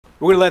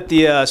We're going to let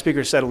the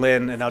speakers settle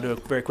in, and I'll do a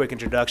very quick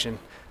introduction.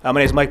 My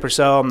name is Mike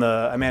Purcell.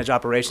 I manage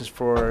operations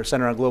for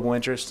Center on Global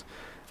Interest.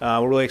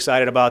 We're really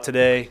excited about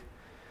today,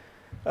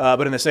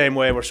 but in the same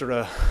way, we're sort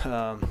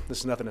of, this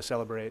is nothing to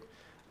celebrate.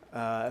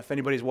 If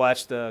anybody's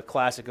watched the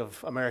classic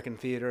of American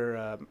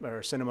theater,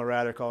 or cinema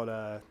rather, called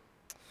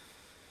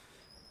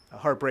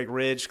Heartbreak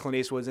Ridge, Clint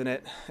Eastwood's in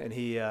it, and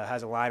he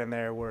has a line in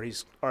there where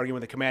he's arguing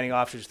with the commanding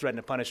officer who's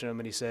threatening to punish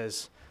him, and he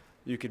says,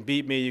 "You can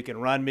beat me, you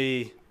can run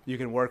me, you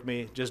can work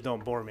me, just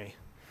don't bore me."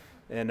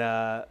 And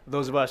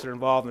those of us that are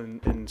involved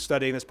in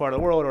studying this part of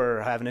the world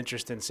or have an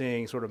interest in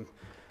seeing sort of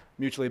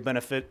mutually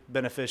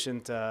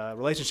beneficent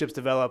relationships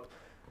develop,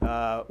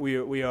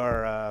 we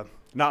are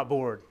not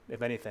bored,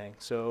 if anything.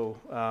 So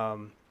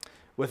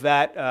with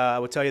that, I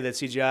would tell you that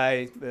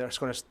CGI, there's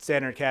going to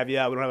standard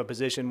caveat, we don't have a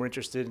position. We're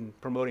interested in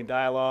promoting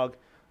dialogue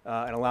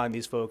and allowing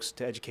these folks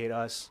to educate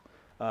us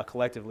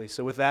collectively.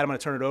 So with that, I'm going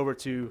to turn it over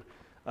to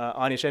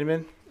Anya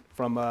Shenman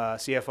from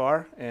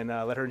CFR and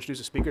let her introduce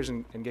the speakers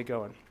and get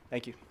going.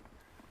 Thank you.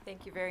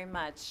 Thank you very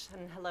much.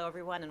 And hello,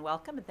 everyone, and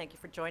welcome. And thank you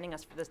for joining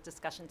us for this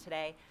discussion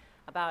today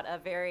about a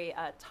very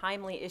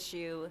timely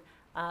issue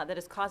that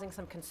is causing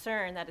some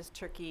concern, that is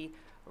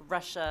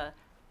Turkey-Russia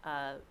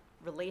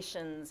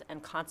relations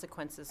and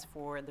consequences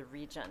for the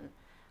region.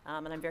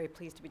 And I'm very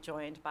pleased to be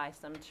joined by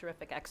some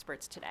terrific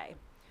experts today.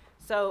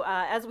 So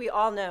as we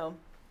all know,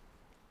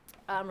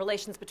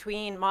 relations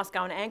between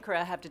Moscow and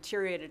Ankara have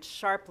deteriorated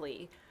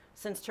sharply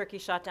since Turkey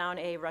shot down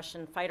a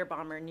Russian fighter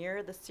bomber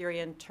near the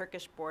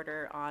Syrian-Turkish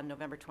border on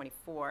November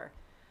 24.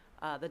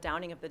 The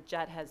downing of the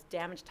jet has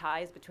damaged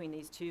ties between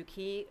these two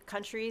key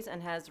countries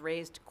and has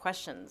raised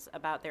questions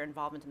about their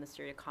involvement in the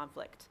Syria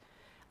conflict.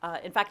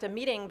 In fact, a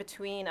meeting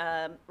between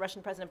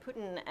Russian President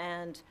Putin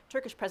and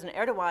Turkish President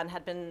Erdogan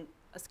had been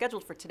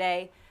scheduled for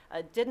today,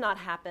 did not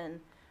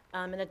happen,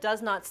 and it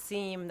does not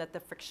seem that the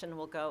friction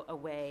will go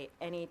away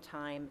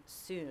anytime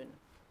soon.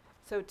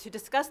 So to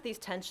discuss these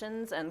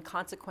tensions and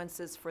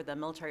consequences for the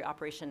military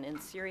operation in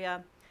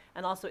Syria,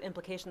 and also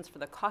implications for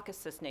the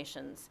Caucasus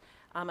nations,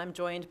 I'm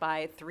joined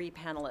by three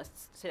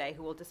panelists today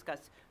who will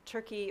discuss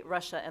Turkey,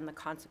 Russia, and the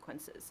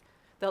consequences.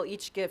 They'll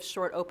each give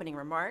short opening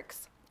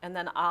remarks, and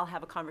then I'll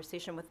have a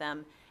conversation with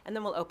them, and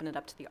then we'll open it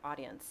up to the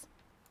audience.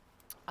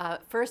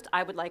 First,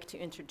 I would like to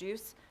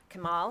introduce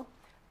Kemal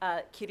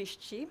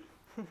Kirişçi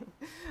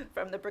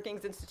from the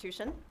Brookings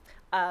Institution.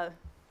 Let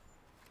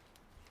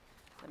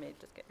me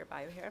just get your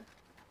bio here.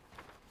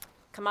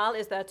 Kemal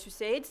is the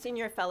TUSAID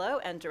Senior Fellow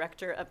and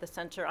Director of the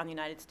Center on the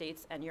United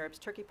States and Europe's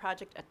Turkey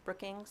Project at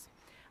Brookings,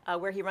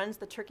 where he runs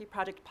the Turkey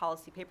Project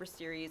Policy Paper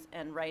Series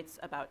and writes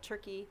about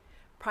Turkey.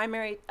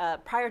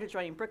 Prior to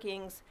joining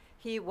Brookings,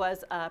 he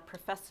was a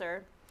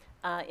professor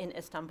in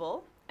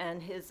Istanbul,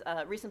 and his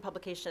recent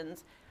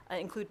publications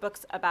include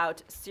books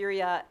about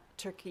Syria,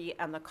 Turkey,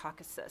 and the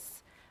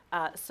Caucasus.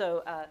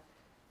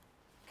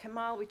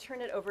 Kemal, we turn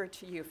it over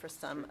to you for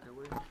some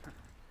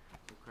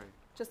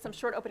just some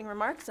short opening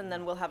remarks, and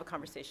then we'll have a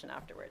conversation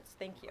afterwards.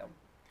 Thank you.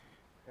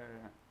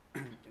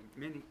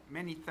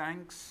 Many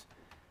thanks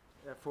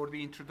for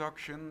the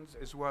introductions,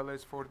 as well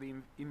as for the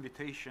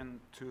invitation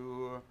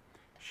to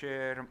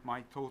share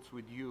my thoughts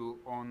with you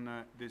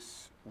on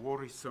this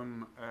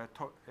worrisome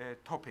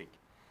topic.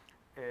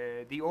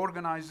 The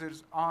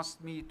organizers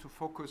asked me to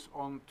focus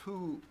on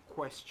two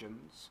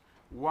questions.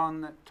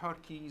 One,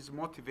 Turkey's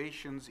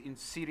motivations in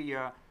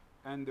Syria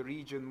and the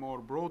region more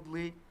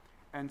broadly,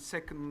 and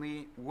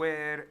secondly,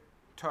 where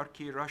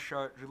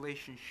Turkey-Russia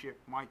relationship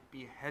might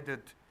be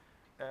headed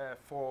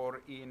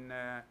for in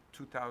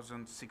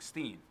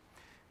 2016.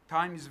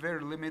 Time is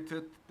very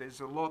limited. There's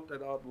a lot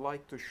that I'd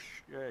like to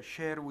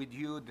share with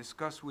you,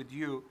 discuss with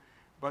you,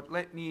 but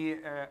let me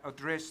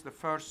address the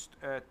first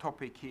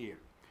topic here.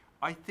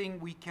 I think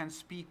we can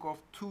speak of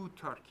two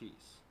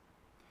Turkeys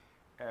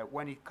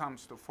when it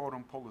comes to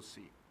foreign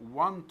policy.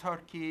 One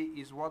Turkey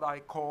is what I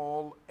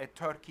call a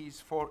Turkey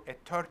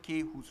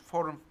whose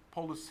foreign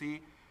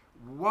policy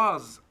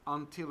was,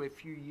 until a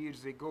few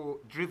years ago,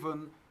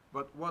 driven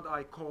by what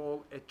I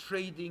call a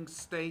trading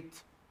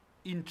state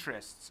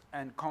interests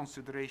and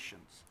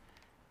considerations.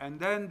 And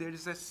then there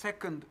is a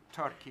second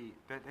Turkey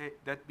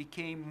that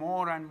became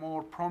more and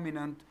more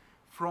prominent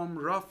from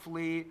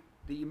roughly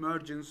the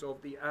emergence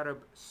of the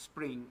Arab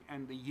Spring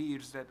and the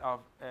years that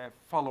have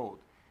followed.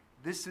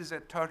 This is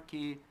a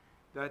Turkey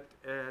that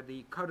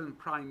the current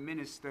Prime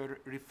Minister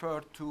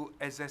referred to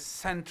as a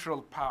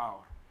central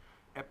power,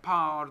 a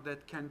power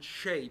that can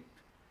shape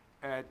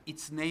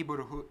its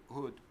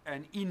neighborhood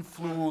and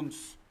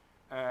influence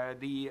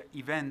the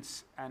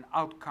events and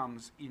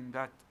outcomes in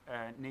that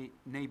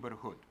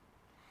neighborhood.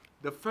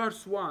 The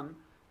first one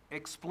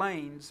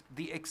explains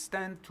the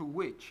extent to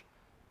which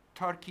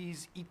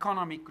Turkey's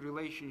economic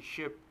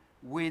relationship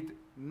with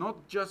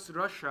not just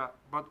Russia,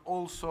 but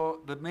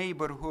also the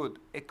neighborhood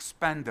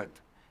expanded,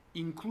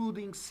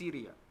 including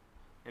Syria,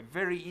 a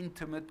very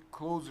intimate,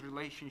 close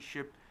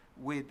relationship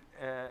with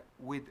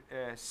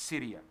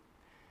Syria.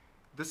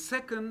 The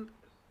second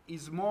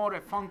is more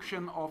a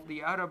function of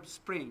the Arab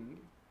Spring.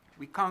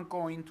 We can't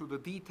go into the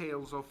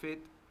details of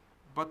it,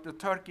 but the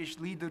Turkish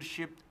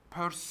leadership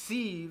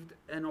perceived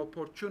an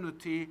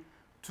opportunity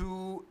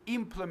to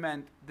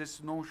implement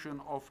this notion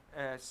of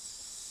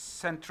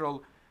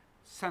central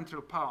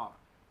power.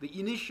 The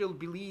initial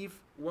belief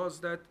was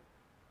that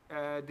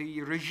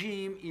the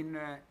regime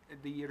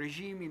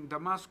in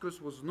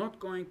Damascus was not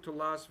going to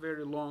last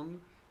very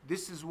long.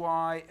 This is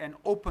why an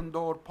open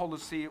door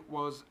policy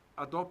was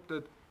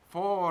adopted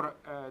for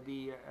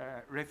the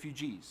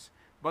refugees.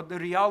 But the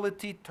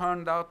reality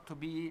turned out to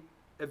be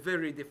a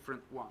very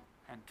different one.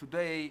 And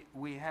today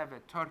we have a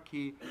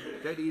Turkey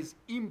that is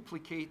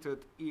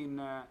implicated in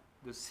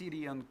the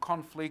Syrian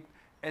conflict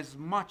as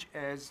much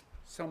as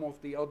some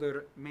of the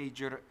other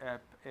major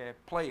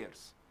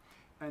players.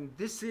 And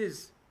this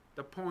is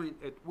the point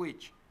at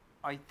which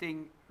I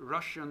think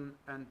Russian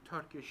and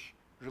Turkish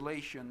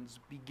relations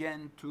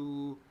began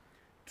to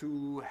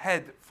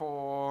head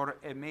for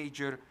a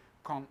major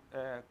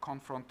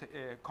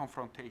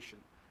confrontation.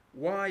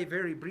 Why?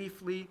 Very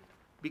briefly,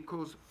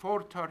 because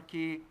for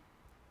Turkey,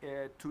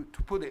 to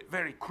put it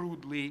very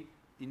crudely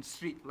in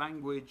street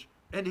language,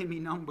 enemy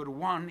number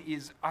one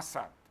is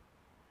Assad,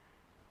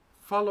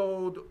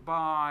 followed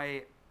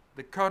by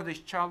the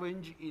Kurdish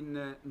challenge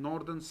in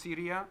northern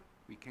Syria.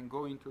 We can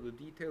go into the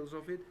details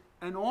of it.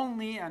 And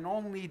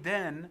only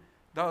then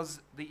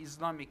does the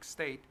Islamic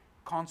State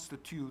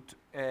constitute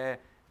a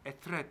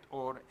threat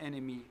or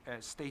enemy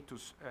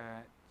status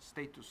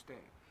there.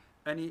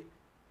 And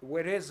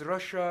whereas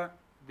Russia,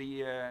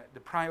 the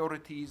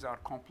priorities are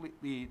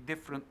completely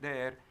different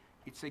there,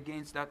 it's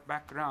against that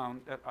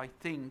background that I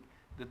think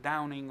the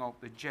downing of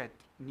the jet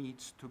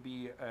needs to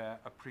be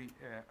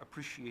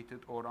appreciated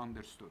or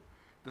understood.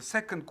 The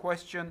second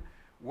question,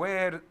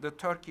 where the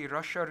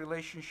Turkey-Russia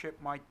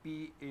relationship might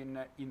be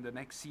in the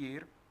next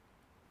year,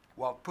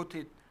 well,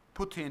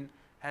 Putin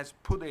has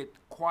put it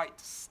quite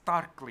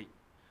starkly,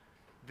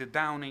 the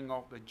downing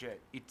of the jet.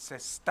 It's a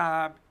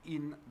stab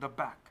in the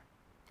back.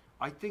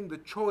 I think the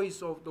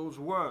choice of those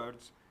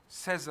words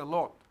says a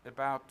lot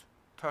about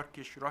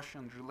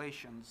Turkish-Russian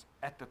relations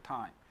at the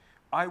time.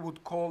 I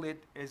would call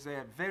it as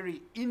a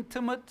very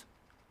intimate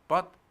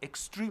but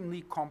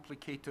extremely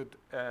complicated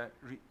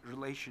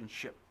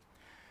relationship.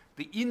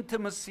 The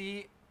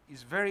intimacy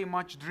is very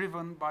much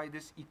driven by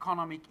this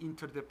economic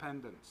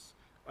interdependence.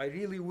 I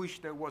really wish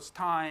there was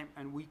time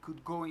and we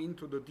could go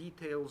into the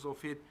details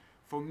of it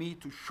for me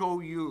to show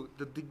you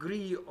the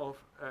degree of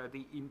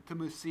the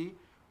intimacy,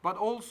 but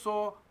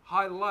also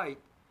highlight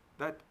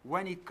that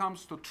when it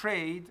comes to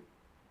trade,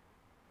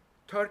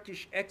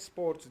 Turkish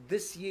exports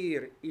this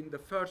year in the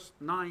first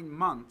 9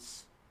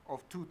 months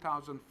of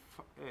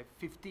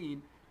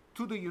 2015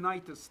 to the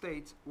United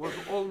States was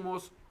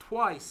almost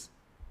twice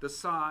the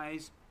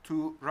size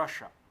to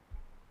Russia.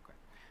 Okay.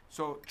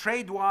 So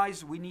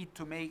trade-wise, we need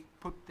to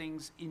put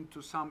things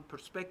into some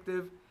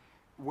perspective,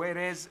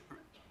 whereas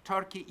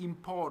Turkey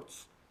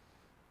imports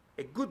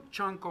a good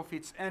chunk of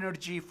its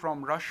energy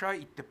from Russia.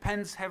 It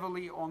depends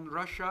heavily on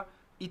Russia.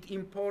 It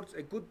imports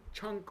a good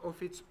chunk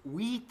of its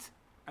wheat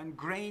and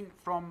grain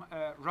from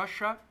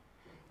Russia.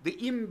 The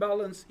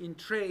imbalance in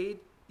trade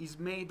is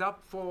made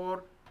up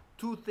for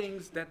two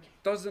things that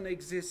doesn't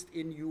exist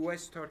in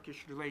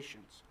US-Turkish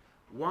relations.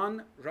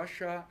 One,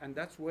 Russia, and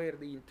that's where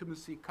the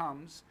intimacy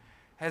comes,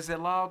 has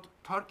allowed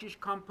Turkish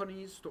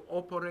companies to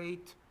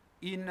operate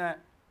in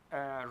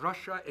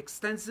Russia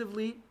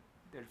extensively.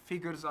 There are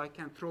figures I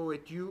can throw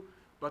at you,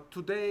 but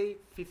today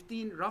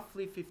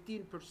roughly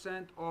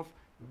 15% of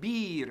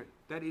beer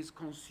that is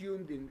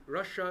consumed in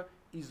Russia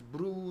is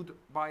brewed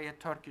by a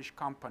Turkish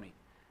company,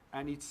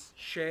 and its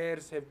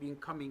shares have been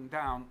coming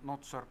down,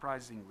 not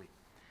surprisingly.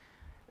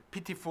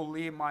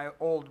 Pitifully, my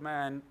old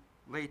man,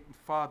 late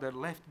father,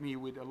 left me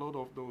with a lot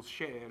of those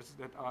shares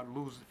that are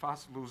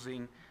fast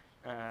losing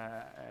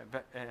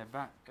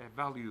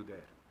value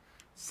there.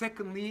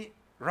 Secondly,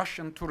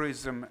 Russian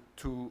tourism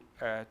to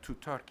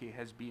Turkey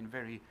has been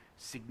very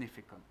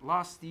significant.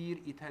 Last year,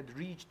 it had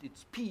reached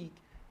its peak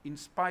in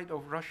spite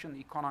of Russian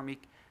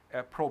economic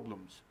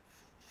problems.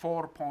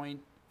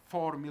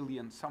 4.4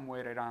 million,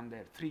 somewhere around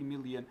there, 3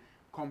 million,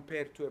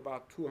 compared to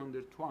about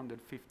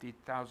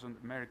 250,000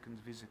 Americans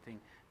visiting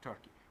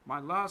Turkey. My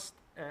last,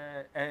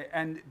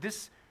 and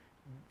this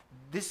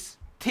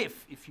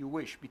tiff, if you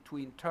wish,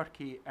 between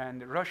Turkey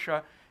and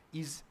Russia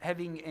is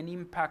having an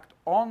impact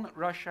on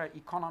Russia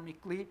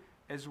economically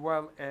as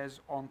well as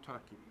on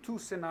Turkey. Two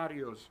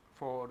scenarios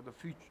for the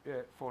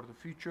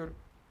future.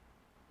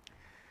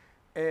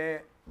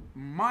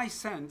 My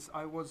sense,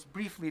 I was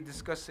briefly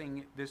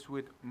discussing this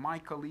with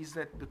Michael, is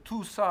that the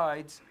two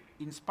sides,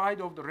 in spite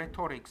of the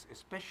rhetorics,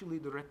 especially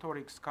the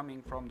rhetorics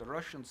coming from the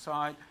Russian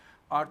side,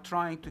 are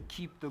trying to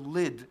keep the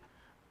lid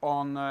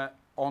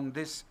on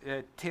this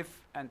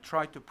tiff and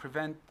try to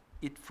prevent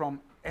it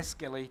from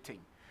escalating.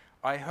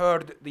 I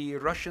heard the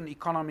Russian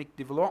economic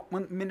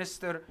development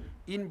minister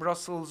in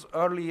Brussels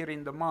earlier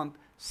in the month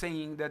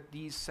saying that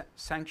these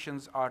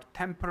sanctions are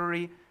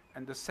temporary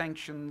and the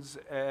sanctions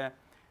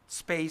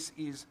space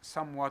is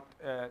somewhat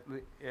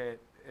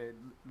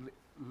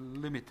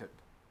limited.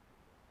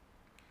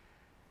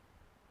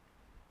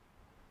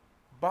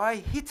 By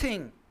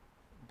hitting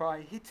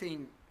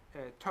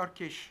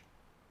Turkish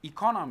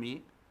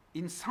economy,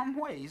 in some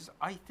ways,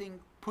 I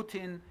think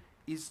Putin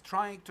is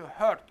trying to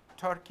hurt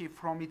Turkey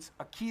from its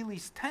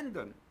Achilles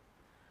tendon.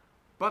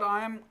 But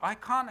I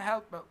can't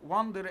help but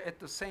wonder at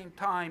the same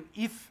time,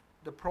 if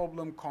the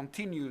problem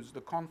continues,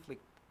 the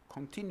conflict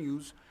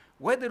continues,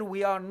 whether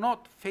we are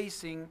not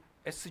facing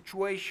a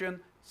situation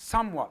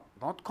somewhat,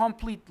 not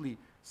completely,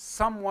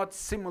 somewhat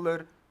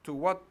similar to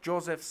what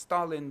Joseph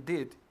Stalin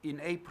did in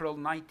April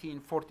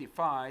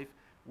 1945,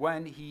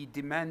 when he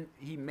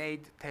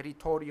made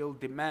territorial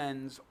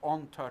demands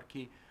on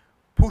Turkey,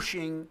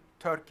 pushing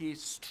Turkey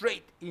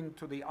straight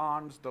into the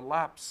arms, the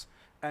laps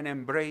and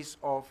embrace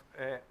of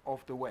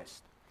the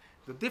West.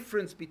 The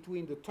difference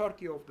between the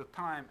Turkey of the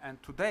time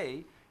and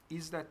today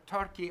is that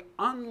Turkey,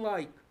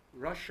 unlike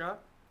Russia,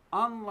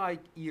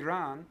 unlike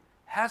Iran,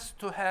 has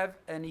to have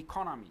an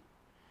economy.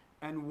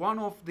 And one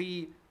of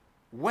the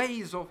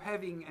ways of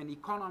having an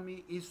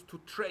economy is to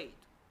trade.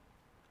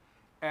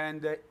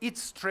 And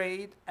its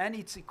trade and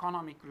its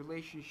economic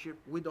relationship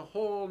with the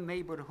whole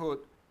neighborhood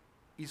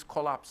is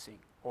collapsing,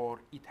 or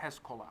it has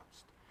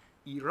collapsed.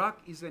 Iraq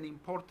is an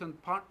important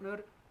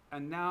partner,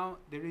 and now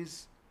there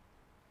is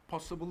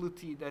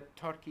possibility that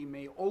Turkey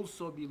may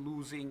also be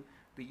losing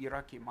the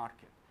Iraqi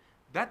market.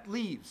 That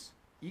leaves,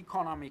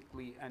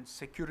 economically and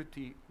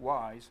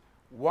security-wise,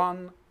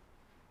 one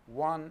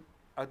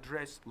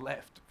address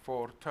left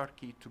for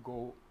Turkey to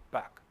go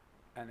back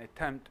and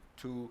attempt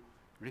to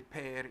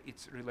repair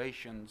its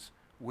relations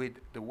with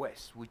the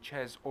West, which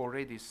has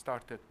already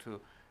started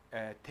to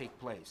take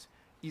place.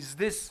 Is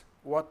this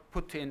what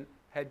Putin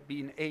had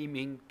been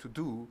aiming to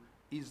do,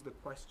 is the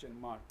question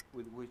mark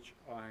with which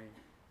I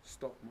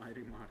stop my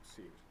remarks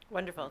here.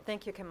 Wonderful.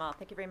 Thank you, Kemal.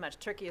 Thank you very much.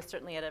 Turkey is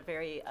certainly at a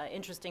very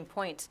interesting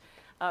point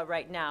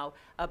right now,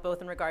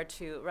 both in regard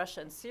to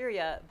Russia and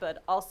Syria,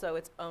 but also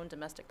its own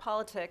domestic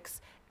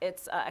politics,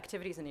 its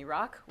activities in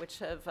Iraq, which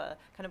have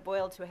kind of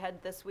boiled to a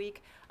head this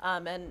week.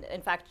 And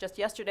in fact, just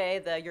yesterday,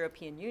 the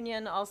European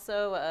Union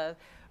also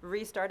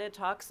restarted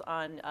talks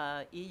on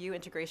EU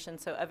integration.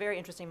 So a very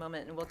interesting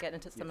moment, and we'll get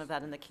into some of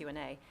that in the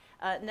Q&A.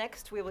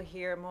 Next, we will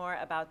hear more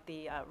about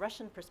the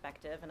Russian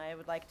perspective, and I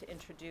would like to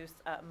introduce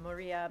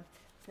Maria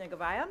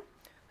Snegovaya,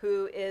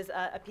 who is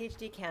a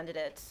PhD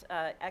candidate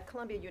at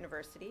Columbia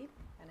University,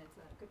 and it's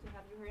good to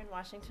have you here in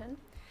Washington,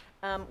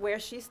 where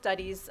she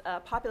studies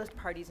populist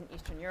parties in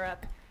Eastern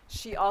Europe.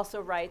 She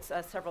also writes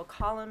several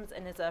columns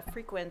and is a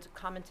frequent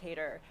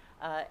commentator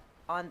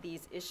on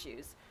these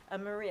issues.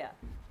 Maria,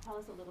 tell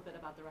us a little bit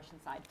about the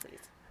Russian side, please.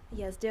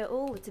 Yes, dear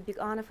all, it's a big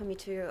honor for me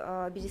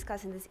to be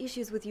discussing these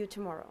issues with you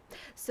tomorrow.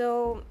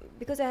 So,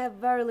 because I have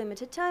very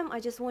limited time, I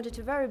just wanted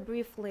to very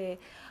briefly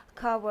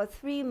cover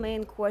three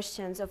main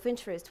questions of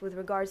interest with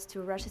regards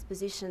to Russia's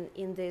position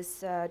in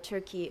this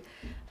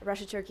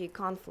Russia-Turkey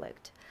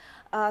conflict.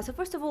 So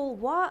first of all,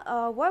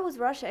 why was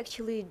Russia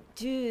actually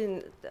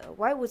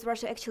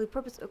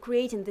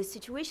creating this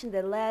situation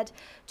that led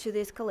to the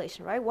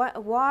escalation, right?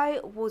 Why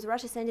was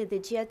Russia sending the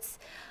jets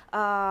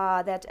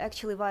that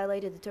actually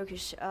violated the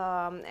Turkish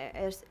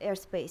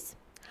airspace?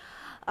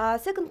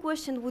 Second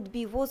question would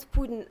be, was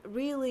Putin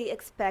really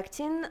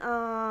expecting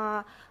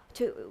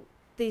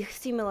the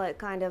similar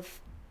kind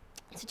of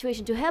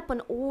situation to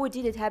happen, or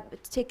did it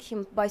take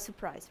him by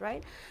surprise,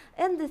 right?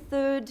 And the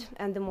third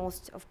and the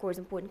most, of course,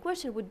 important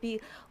question would be,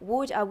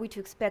 what are we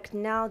to expect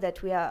now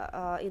that we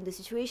are in the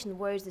situation?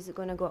 Where is this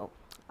going to go,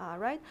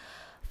 right?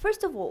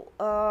 First of all,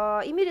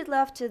 immediately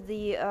after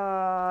the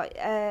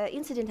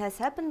incident has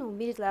happened,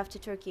 immediately after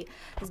Turkey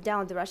has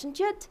downed the Russian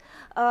jet,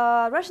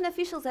 Russian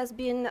officials has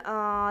been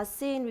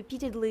saying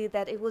repeatedly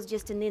that it was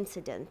just an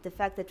incident. The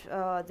fact that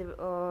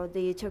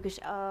the Turkish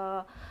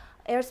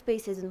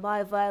airspace is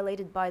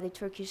violated by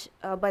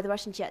the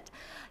Russian jet.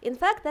 In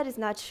fact, that is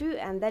not true,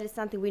 and that is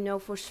something we know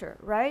for sure,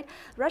 right?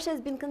 Russia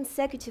has been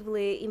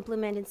consecutively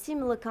implementing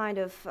similar kind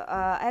of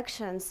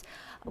actions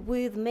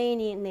with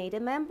many NATO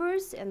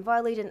members and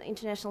violating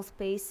international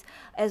space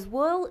as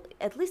well,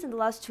 at least in the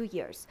last 2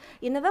 years.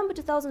 In November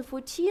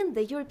 2014,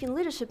 the European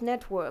Leadership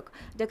Network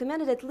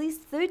documented at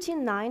least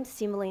 39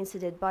 similar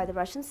incidents by the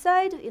Russian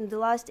side in the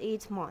last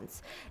 8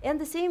 months. And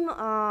the same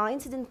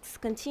incidents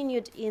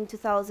continued in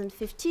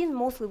 2015,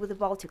 mostly with the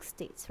Baltic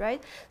states,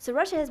 right? So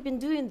Russia has been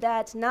doing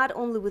that not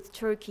only with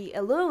Turkey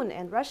alone,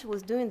 and Russia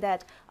was doing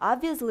that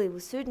obviously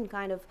with certain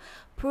kind of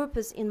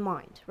purpose in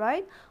mind,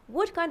 right?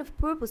 What kind of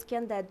purpose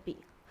can that be?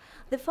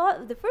 The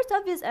first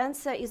obvious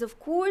answer is, of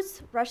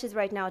course, Russia is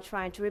right now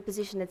trying to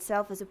reposition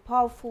itself as a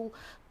powerful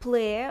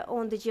player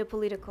on the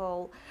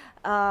geopolitical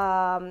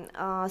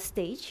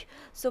stage.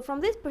 So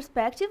from this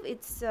perspective,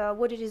 it's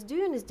what it is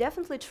doing is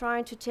definitely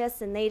trying to test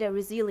the NATO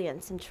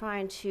resilience and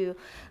trying to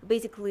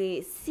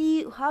basically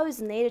see how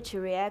is NATO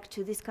to react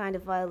to this kind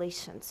of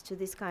violations, to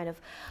this kind of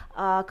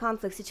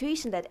conflict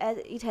situation that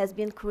it has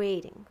been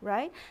creating,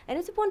 right? And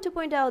it's important to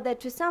point out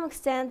that to some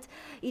extent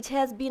it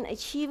has been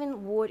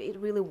achieving what it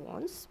really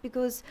wants,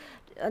 because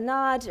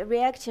not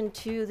reacting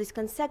to these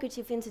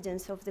consecutive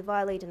incidents of the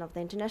violating of the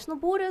international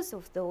borders,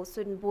 of those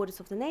certain borders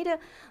of the NATO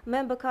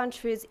member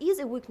countries, is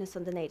a weakness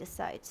on the NATO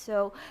side.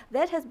 So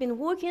that has been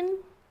working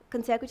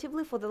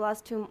consecutively for the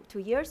last two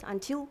years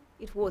until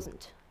it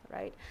wasn't,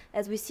 right?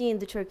 As we see in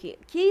the Turkey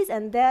case,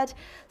 and that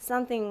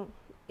something,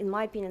 in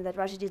my opinion, that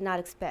Russia did not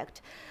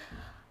expect.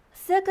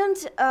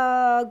 Second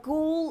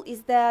goal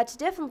is that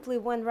definitely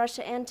when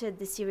Russia entered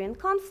the Syrian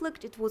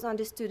conflict, it was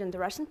understood in the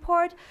Russian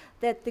part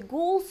that the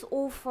goals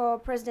of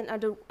President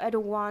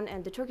Erdogan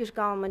and the Turkish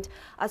government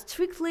are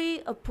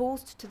strictly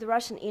opposed to the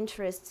Russian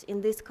interests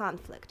in this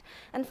conflict.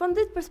 And from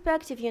this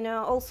perspective, you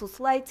know, also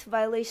slight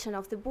violation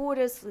of the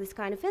borders, this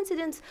kind of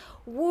incidents,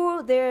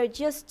 were there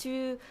just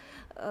to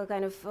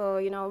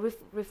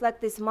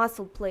reflect this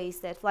muscle plays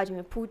that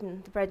Vladimir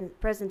Putin, the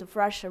president of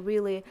Russia,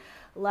 really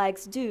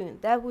likes doing.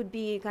 That would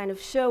be kind of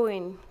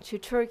showing to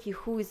Turkey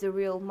who is the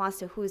real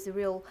master, who is the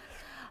real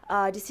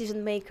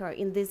decision maker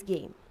in this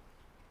game.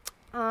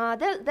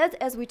 That's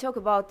as we talk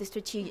about the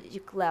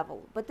strategic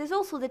level. But there's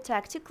also the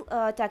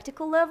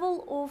tactical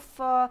level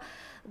of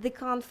the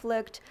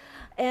conflict.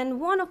 And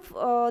one of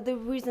the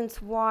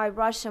reasons why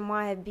Russia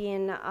might have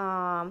been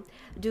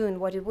doing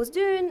what it was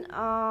doing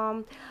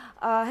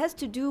has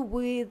to do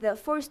with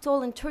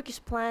forestalling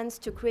Turkish plans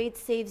to create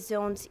safe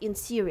zones in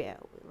Syria.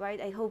 Right?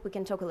 I hope we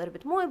can talk a little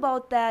bit more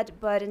about that,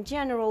 but in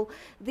general,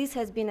 this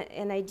has been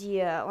an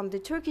idea on the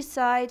Turkish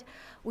side,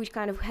 which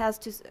kind of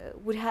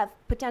would have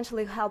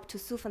potentially helped to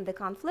soften the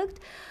conflict,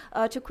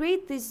 to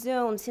create these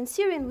zones in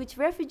Syria in which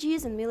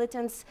refugees and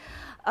militants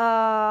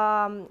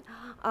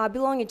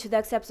belonging to the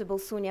acceptable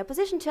Sunni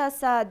opposition to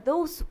Assad,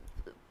 those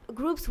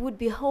groups would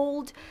be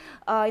held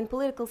in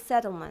political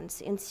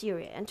settlements in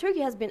Syria, and Turkey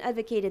has been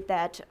advocated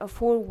that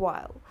for a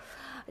while.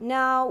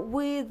 Now,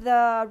 with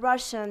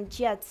Russian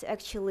jets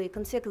actually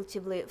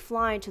consecutively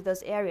flying to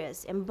those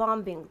areas and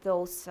bombing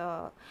those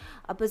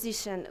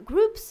opposition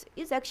groups,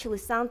 is actually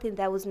something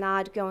that was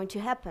not going to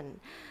happen.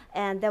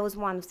 And that was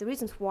one of the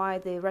reasons why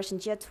the Russian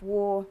jets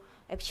were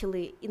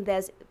actually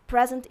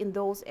present in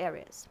those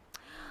areas.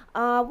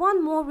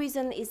 One more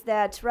reason is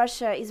that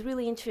Russia is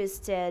really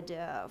interested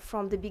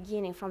from the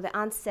beginning, from the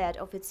onset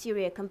of its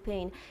Syria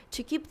campaign,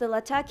 to keep the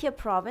Latakia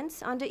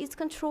province under its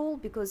control,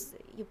 because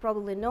you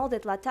probably know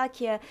that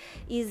Latakia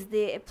is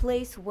the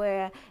place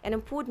where an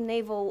important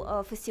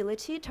naval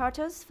facility,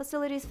 Tartus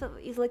facilities,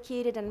 is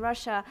located, and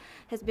Russia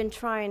has been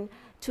trying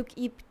to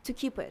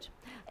keep it.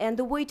 And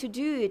the way to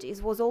do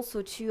it was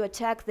also to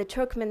attack the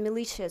Turkmen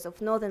militias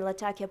of northern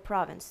Latakia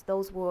province.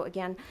 Those were,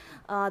 again,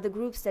 the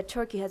groups that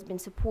Turkey has been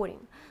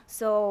supporting.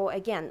 So,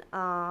 again,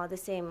 the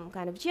same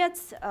kind of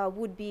jets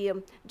would be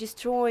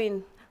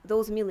destroying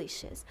those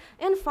militias.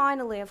 And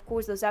finally, of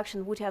course, those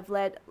actions would have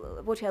led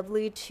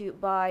to,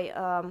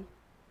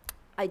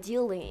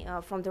 ideally,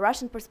 from the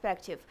Russian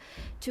perspective,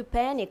 to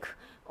panic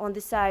on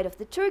the side of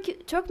the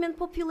Turkmen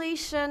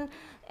population,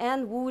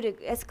 and would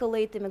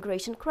escalate the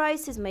migration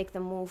crisis, make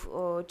them move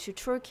to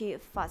Turkey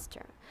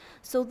faster.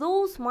 So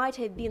those might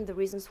have been the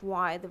reasons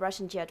why the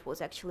Russian jet was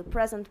actually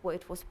present where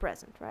it was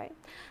present, right?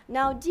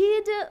 Now,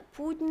 did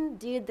Putin,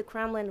 did the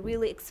Kremlin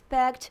really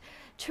expect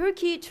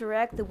Turkey to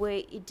react the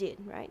way it did,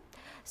 right?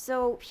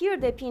 So here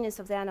the opinions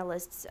of the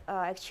analysts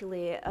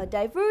actually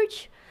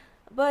diverge.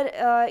 But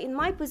in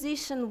my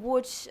position,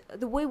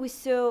 the way we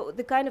saw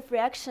the kind of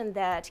reaction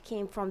that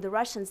came from the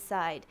Russian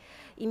side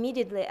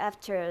immediately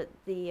after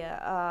the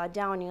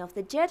downing of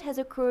the jet has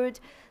occurred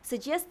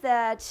suggests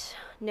that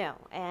no.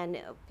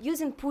 And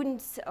using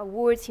Putin's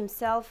words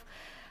himself,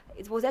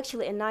 it was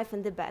actually a knife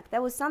in the back.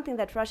 That was something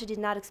that Russia did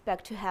not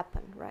expect to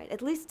happen, right?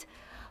 At least,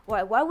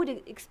 why would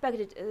it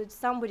expect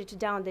somebody to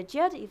down the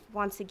jet if,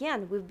 once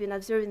again, we've been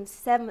observing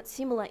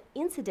similar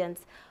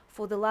incidents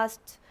for the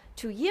last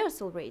 2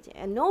 years already,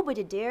 and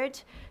nobody dared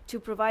to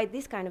provide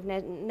this kind of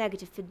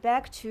negative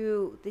feedback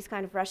to this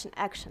kind of Russian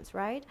actions,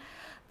 right?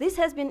 This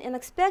has been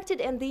unexpected,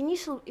 and the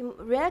initial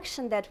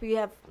reaction that we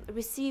have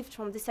received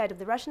from the side of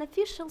the Russian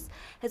officials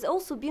has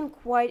also been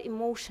quite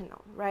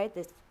emotional, right?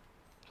 This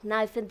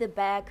knife in the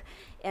back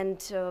and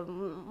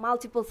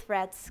multiple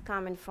threats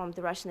coming from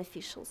the Russian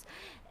officials.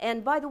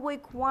 And by the way,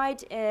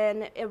 quite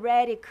an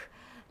erratic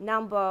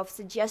number of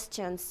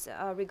suggestions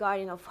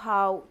regarding of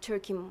how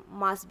Turkey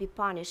must be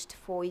punished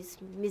for its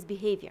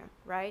misbehavior,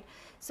 right?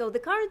 So the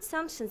current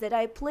sanctions that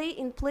are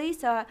in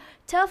place are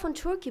tough on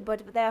Turkey,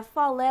 but they are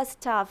far less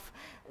tough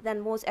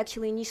than was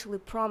actually initially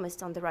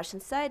promised on the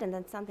Russian side, and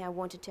that's something I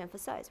wanted to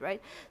emphasize,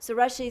 right? So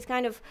Russia is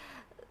kind of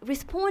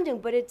responding,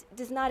 but it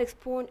does not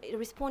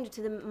respond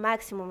to the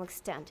maximum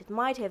extent. It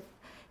might have,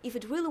 if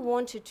it really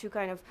wanted to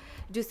kind of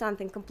do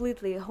something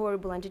completely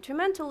horrible and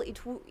detrimental,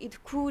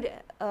 it could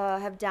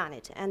have done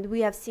it. And we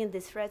have seen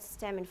these threats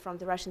stemming from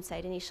the Russian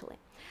side initially.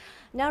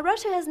 Now,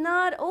 Russia has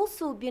not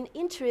also been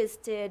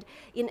interested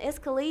in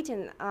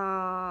escalating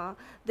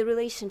the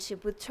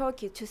relationship with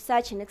Turkey to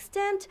such an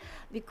extent,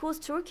 because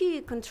Turkey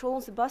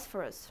controls the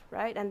Bosphorus,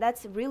 right? And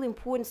that's a really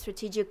important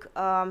strategic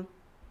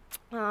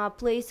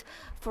place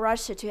for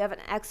Russia to have an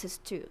access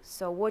to.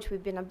 So what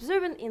we've been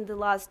observing in the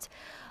last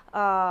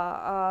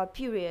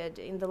period,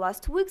 in the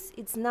last weeks,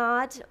 it's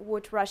not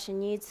what Russia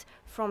needs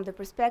from the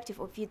perspective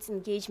of its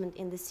engagement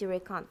in the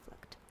Syria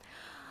conflict.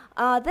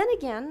 Then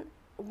again,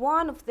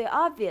 one of the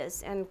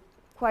obvious and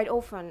quite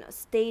often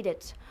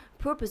stated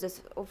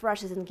purposes of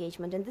Russia's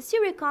engagement. And the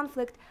Syria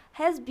conflict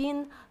has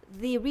been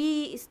the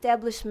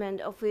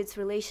re-establishment of its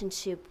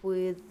relationship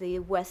with the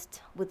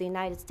West, with the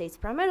United States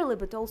primarily,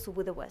 but also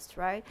with the West,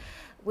 right?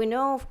 We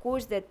know, of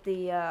course, that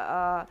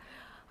the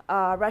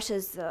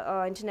Russia's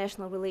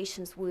international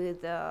relations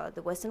with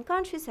the Western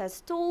countries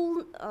has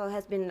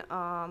been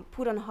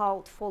put on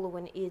hold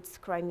following its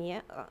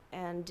Crimea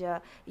and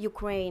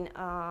Ukraine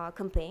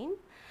campaign.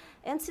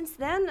 And since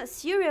then,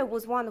 Syria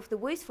was one of the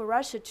ways for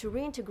Russia to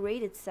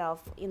reintegrate itself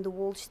in the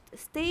world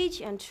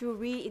stage and to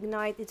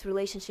reignite its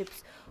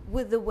relationships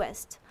with the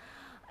West.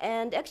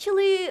 And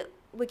actually,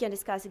 we can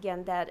discuss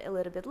again that a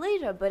little bit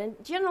later, but in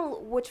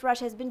general, what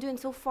Russia has been doing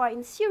so far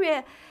in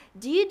Syria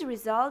did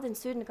result in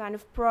certain kind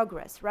of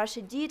progress.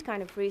 Russia did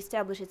kind of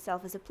reestablish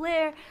itself as a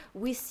player.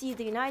 We see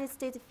the United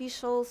States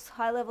officials,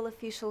 high-level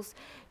officials,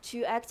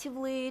 to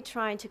actively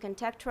trying to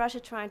contact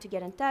Russia, trying to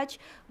get in touch.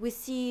 We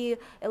see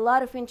a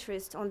lot of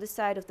interest on the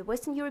side of the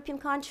Western European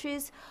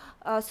countries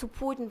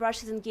supporting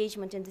Russia's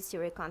engagement in the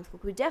Syria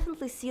conflict. We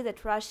definitely see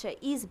that Russia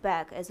is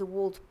back as a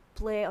world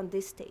player on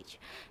this stage.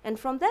 And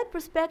from that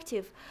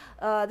perspective,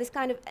 this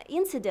kind of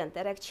incident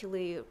that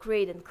actually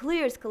created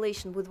clear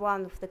escalation with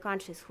one of the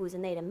countries who is a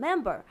NATO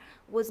member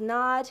was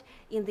not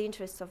in the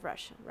interests of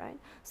Russia, right?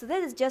 So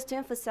that is just to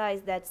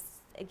emphasize that,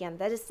 again,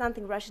 that is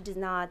something Russia did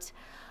not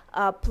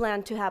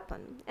plan to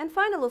happen. And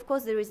finally, of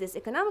course, there is this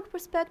economic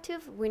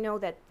perspective. We know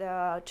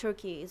that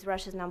Turkey is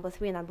Russia's number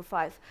 3 and number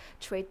 5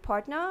 trade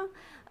partner.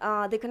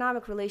 The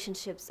economic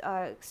relationships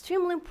are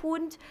extremely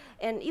important,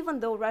 and even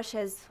though Russia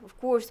has, of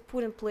course,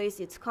 put in place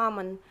its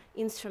common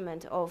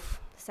instrument of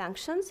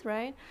sanctions,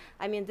 right?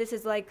 I mean, this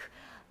is like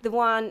the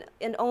one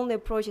and only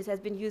approach it has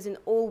been using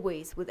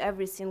always with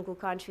every single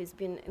country has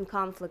been in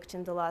conflict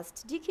in the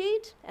last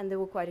decade, and there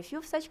were quite a few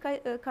of such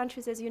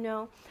countries, as you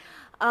know.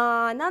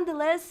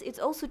 Nonetheless, it's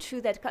also true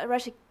that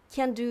Russia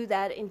can do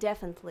that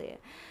indefinitely.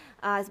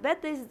 As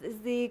bad as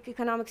the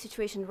economic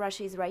situation in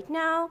Russia is right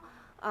now,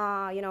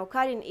 you know,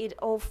 cutting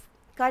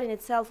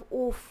itself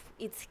off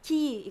its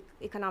key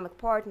economic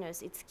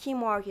partners, its key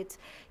markets,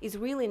 is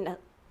really not,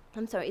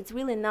 it's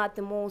really not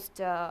the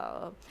most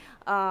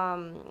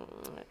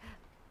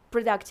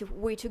productive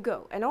way to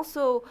go. And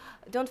also,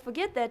 don't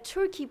forget that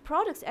Turkey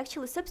products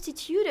actually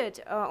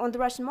substituted on the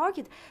Russian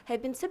market have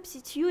been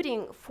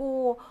substituting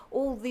for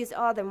all these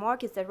other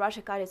markets that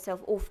Russia cut itself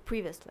off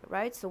previously,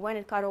 right? So when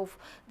it cut off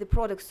the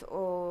products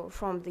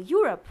from the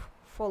Europe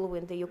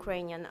following the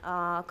Ukrainian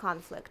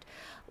conflict,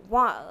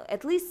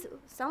 at least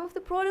some of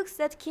the products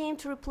that came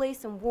to replace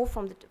them were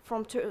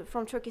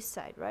from Turkish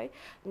side, right?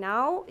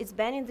 Now it's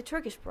banning the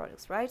Turkish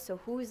products, right? So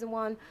who is the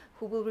one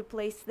who will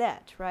replace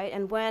that, right?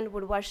 And when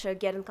would Russia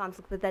get in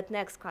conflict with that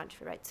next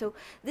country, right? So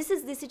this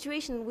is the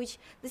situation in which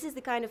this is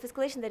the kind of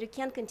escalation that you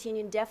can't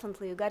continue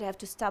indefinitely. You gotta have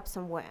to stop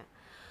somewhere.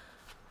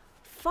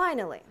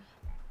 Finally,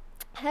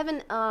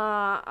 having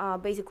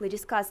basically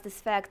discussed these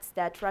facts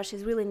that Russia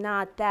is really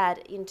not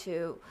that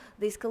into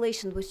the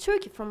escalation with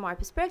Turkey from my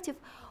perspective,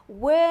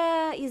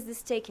 where is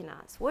this taking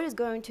us? What is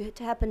going to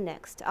happen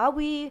next? Are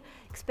we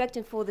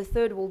expecting for the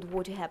Third World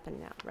War to happen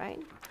now,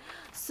 right?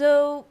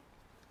 So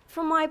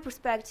from my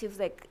perspective,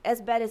 like,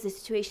 as bad as the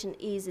situation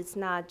is, it's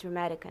not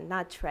dramatic and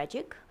not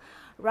tragic.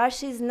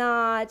 Russia is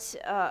not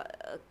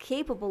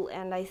capable,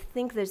 and I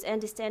think there's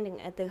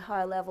understanding at the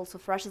higher levels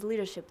of Russia's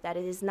leadership that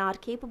it is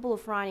not capable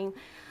of running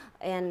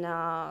and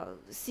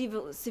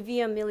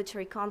severe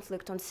military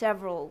conflict on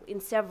in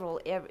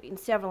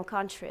several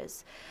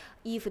countries,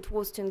 if it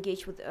was to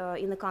engage with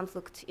in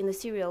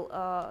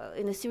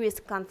a serious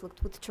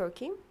conflict with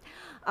Turkey.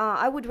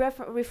 I would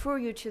refer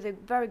you to the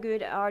very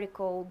good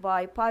article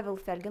by Pavel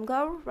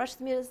Felgengar,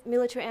 Russia's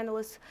military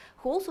analyst,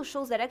 who also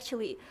shows that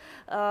actually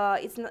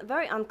it's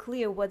very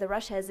unclear whether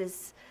Russia has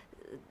this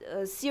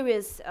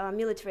serious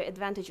military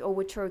advantage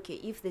over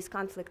Turkey if this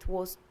conflict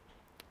was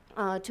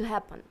to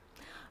happen.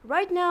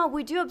 Right now,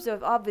 we do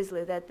observe,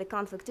 obviously, that the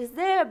conflict is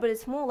there, but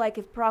it's more like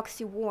a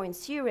proxy war in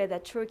Syria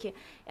that Turkey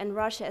and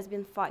Russia has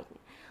been fighting.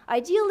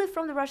 Ideally,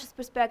 from the Russia's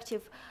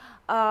perspective,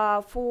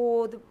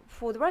 for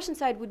the Russian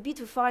side would be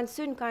to find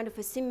certain kind of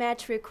a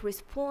symmetric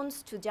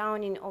response to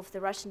downing of the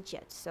Russian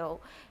jet,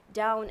 so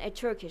down a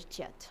Turkish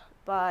jet.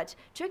 But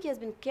Turkey has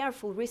been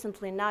careful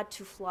recently not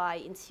to fly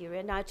in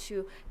Syria, not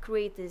to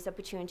create this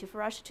opportunity for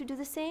Russia to do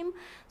the same.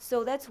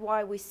 So that's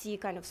why we see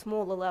kind of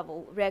smaller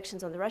level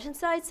reactions on the Russian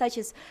side, such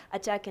as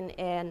attacking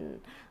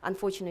an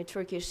unfortunate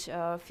Turkish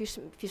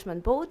fisherman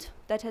boat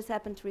that has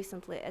happened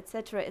recently,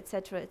 etc.,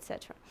 etc.,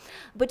 etc.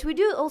 But we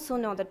do also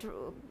know that,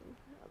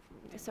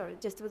 sorry,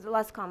 just with the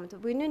last comment,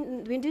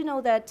 we do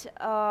know that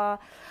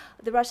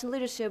the Russian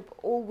leadership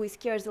always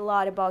cares a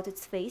lot about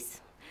its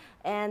face.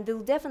 And there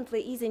will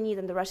definitely is a need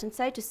on the Russian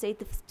side to save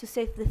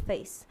the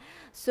face.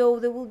 So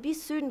there will be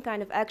certain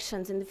kind of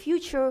actions in the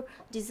future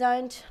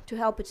designed to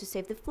help it to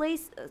save the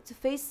face,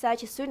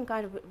 such a certain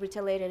kind of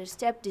retaliatory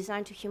step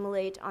designed to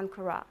humiliate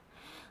Ankara.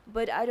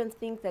 But I don't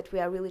think that we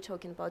are really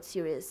talking about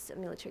serious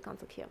military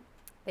conflict here.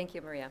 Thank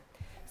you, Maria.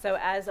 So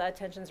as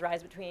tensions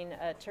rise between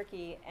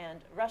Turkey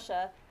and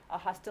Russia,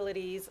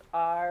 hostilities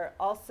are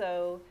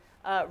also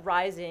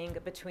rising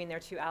between their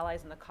two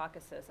allies in the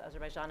Caucasus,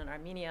 Azerbaijan and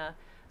Armenia,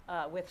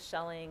 with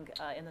shelling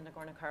in the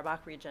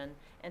Nagorno-Karabakh region.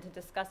 And to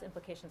discuss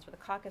implications for the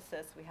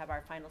Caucasus, we have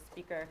our final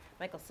speaker,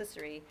 Michael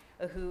Ciceri,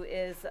 who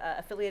is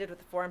affiliated with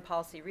the Foreign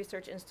Policy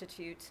Research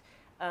Institute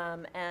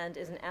and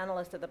is an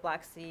analyst of the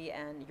Black Sea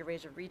and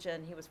Eurasia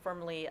region. He was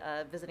formerly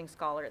a visiting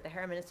scholar at the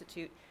Harriman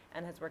Institute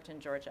and has worked in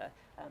Georgia.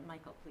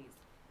 Michael,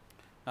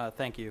 please.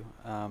 Thank you.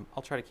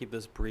 I'll try to keep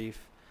this brief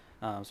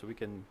so we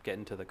can get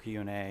into the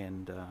Q&A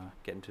and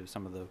get into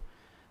some of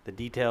the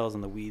details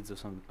and the weeds of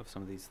some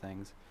of these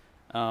things.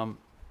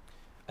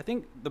 I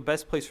think the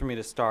best place for me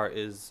to start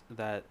is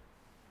that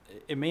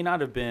it may not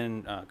have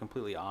been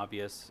completely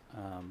obvious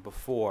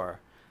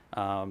before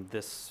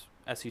this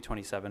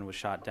Su-27 was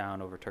shot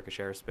down over Turkish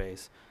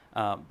airspace,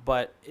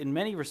 but in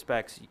many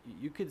respects,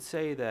 you could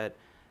say that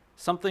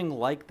something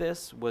like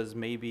this was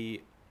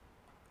maybe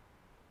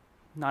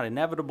not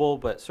inevitable,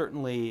 but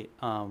certainly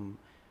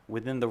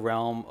within the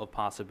realm of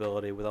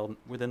possibility,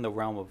 within the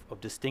realm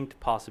of distinct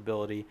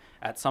possibility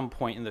at some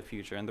point in the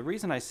future. And the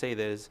reason I say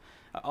this is,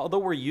 although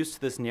we're used to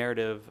this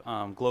narrative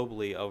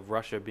globally of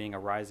Russia being a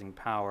rising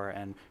power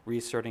and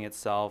reasserting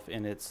itself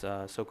in its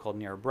so-called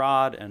near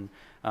abroad and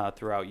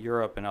throughout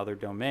Europe and other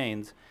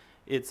domains,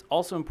 it's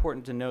also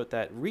important to note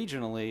that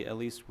regionally, at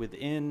least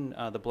within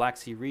the Black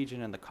Sea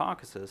region and the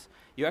Caucasus,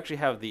 you actually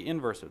have the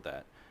inverse of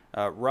that.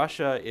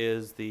 Russia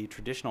is the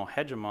traditional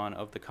hegemon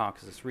of the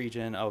Caucasus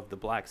region, of the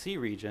Black Sea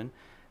region,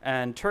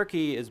 and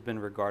Turkey has been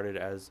regarded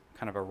as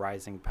kind of a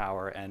rising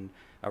power and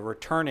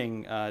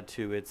returning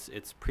to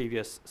its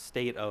previous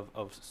state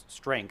of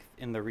strength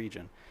in the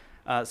region.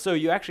 So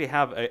you actually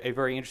have a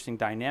very interesting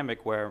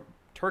dynamic where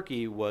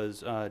Turkey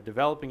was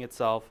developing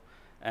itself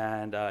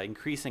and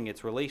increasing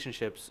its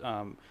relationships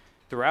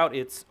throughout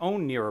its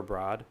own near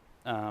abroad,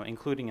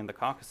 including in the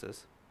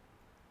Caucasus.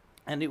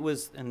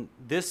 And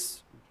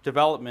this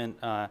development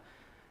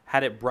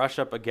had it brush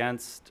up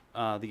against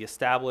the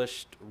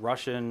established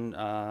Russian,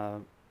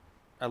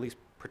 at least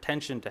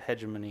pretension to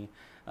hegemony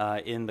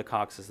in the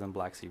Caucasus and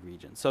Black Sea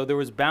region. So there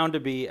was bound to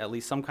be at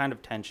least some kind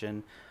of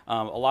tension.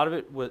 A lot of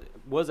it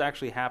was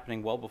actually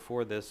happening well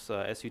before this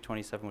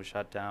Su-27 was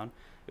shot down.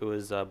 It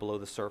was below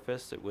the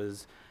surface. It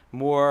was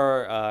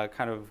more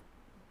kind of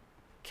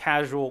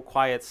casual,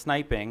 quiet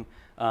sniping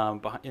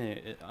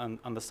on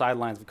the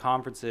sidelines of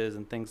conferences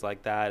and things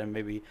like that, and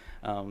maybe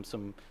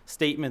some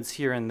statements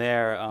here and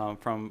there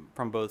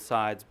from both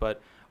sides.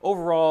 But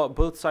overall,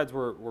 both sides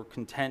were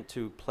content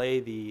to play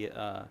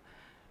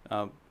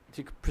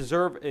to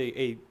preserve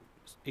a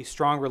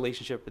strong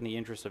relationship in the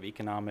interest of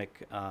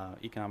economic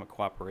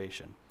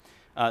cooperation.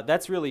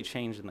 That's really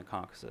changed in the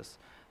Caucasus.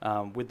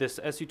 With this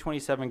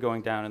Su-27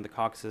 going down in the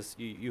Caucasus,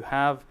 you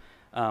have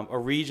a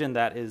region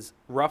that is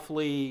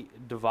roughly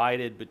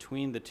divided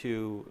between the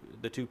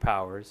two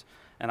powers,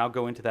 and I'll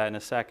go into that in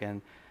a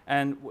second.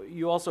 And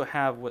you also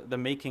have the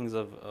makings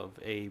of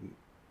a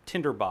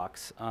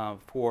tinderbox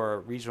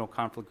for regional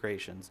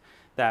conflagrations.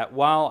 That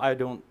while I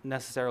don't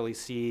necessarily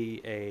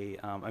see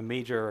a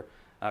major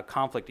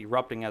conflict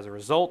erupting as a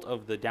result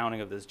of the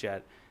downing of this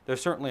jet,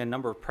 there's certainly a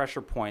number of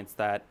pressure points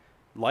that,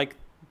 like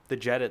the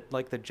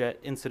jet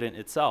incident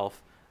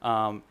itself,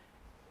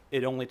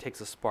 it only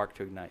takes a spark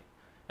to ignite.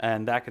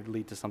 And that could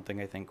lead to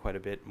something, I think, quite a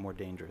bit more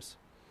dangerous.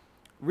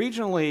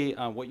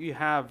 Regionally, what you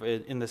have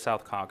in the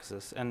South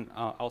Caucasus, and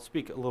I'll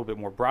speak a little bit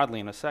more broadly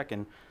in a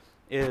second,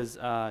 is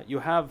you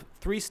have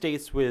three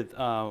states with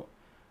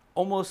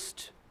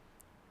almost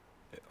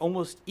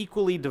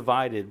equally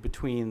divided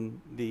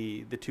between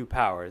the two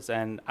powers.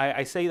 And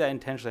I say that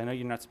intentionally. I know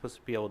you're not supposed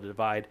to be able to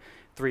divide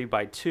 3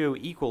 by 2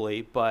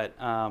 equally, but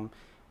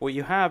what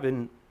you have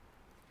in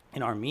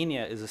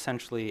Armenia is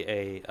essentially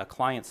a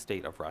client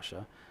state of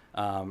Russia.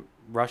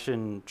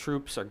 Russian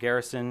troops are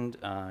garrisoned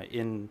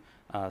in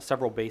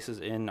several bases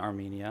in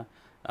Armenia.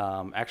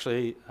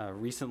 Actually,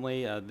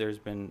 recently there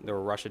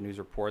were Russian news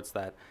reports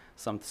that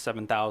some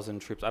 7,000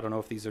 troops, I don't know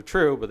if these are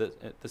true,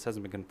 but this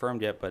hasn't been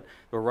confirmed yet, but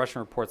there were Russian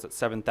reports that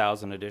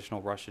 7,000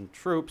 additional Russian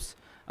troops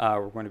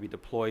were going to be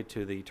deployed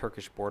to the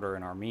Turkish border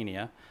in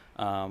Armenia.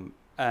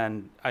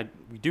 And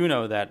we do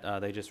know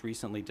that they just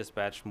recently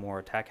dispatched more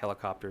attack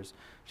helicopters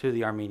to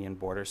the Armenian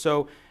border.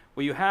 So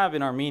what you have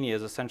in Armenia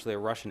is essentially a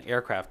Russian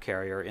aircraft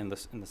carrier in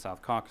the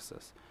South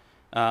Caucasus.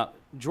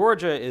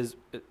 Georgia is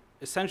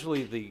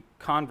essentially the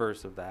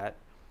converse of that,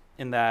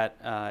 in that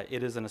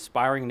it is an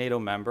aspiring NATO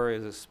member,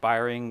 is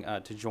aspiring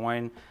to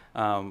join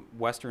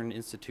Western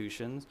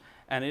institutions,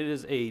 and it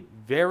is a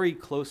very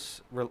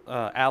close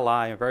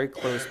ally, a very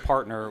close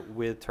partner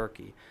with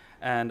Turkey.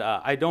 And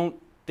I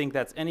don't think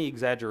that's any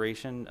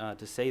exaggeration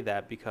to say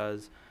that,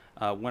 because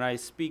when I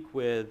speak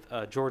with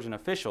Georgian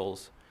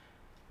officials,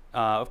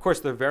 of course,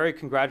 they're very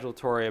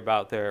congratulatory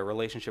about their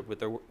relationship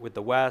with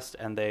the West,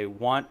 and they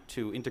want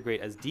to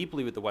integrate as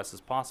deeply with the West as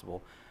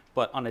possible.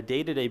 But on a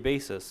day-to-day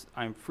basis,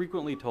 I'm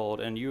frequently told,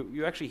 and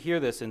you actually hear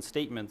this in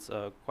statements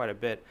quite a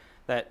bit,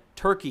 that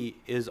Turkey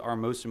is our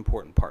most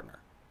important partner.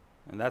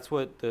 And that's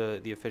what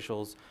the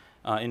officials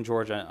in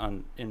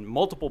Georgia in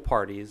multiple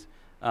parties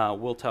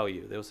will tell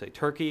you. They will say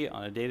Turkey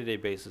on a day-to-day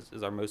basis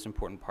is our most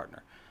important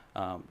partner.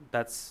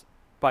 That's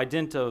by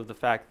dint of the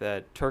fact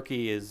that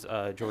Turkey is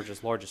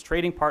Georgia's largest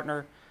trading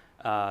partner.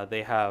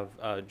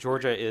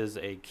 Georgia is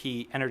a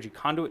key energy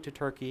conduit to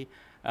Turkey.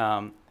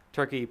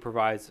 Turkey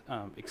provides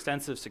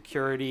extensive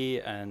security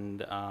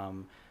and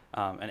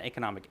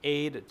economic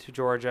aid to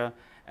Georgia.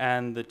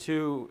 And the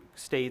two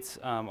states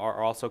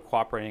are also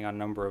cooperating on a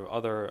number of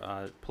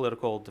other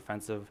political,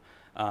 defensive,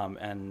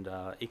 and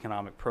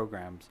economic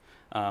programs.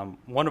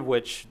 One of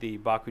which, the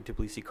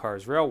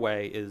Baku-Tbilisi-Kars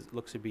Railway,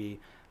 looks to be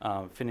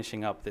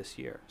finishing up this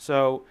year.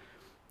 So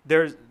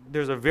there's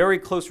a very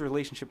close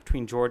relationship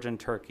between Georgia and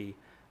Turkey.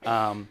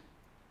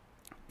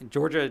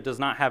 Georgia does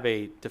not have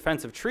a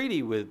defensive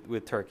treaty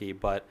with Turkey,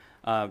 but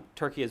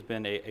Turkey has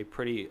been a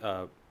pretty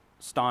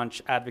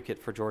staunch advocate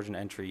for Georgian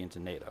entry into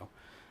NATO.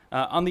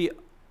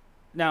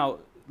 Now,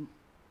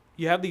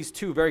 you have these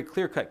two very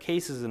clear-cut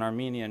cases in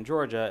Armenia and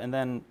Georgia, and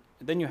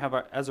then you have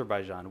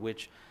Azerbaijan,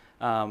 which,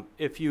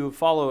 if you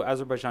follow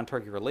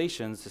Azerbaijan-Turkey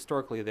relations,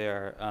 historically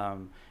they're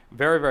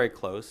very, very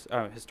close,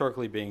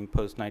 historically being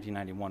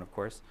post-1991, of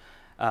course.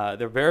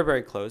 They're very,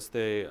 very close.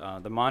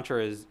 The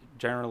mantra is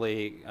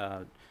generally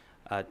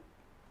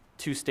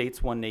two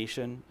states, one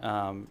nation,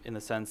 in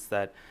the sense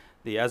that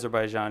the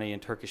Azerbaijani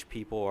and Turkish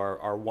people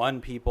are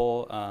one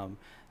people,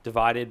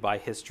 divided by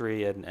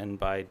history and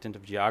by dint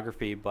of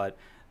geography, but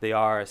they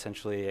are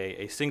essentially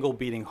a single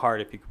beating heart,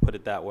 if you could put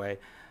it that way.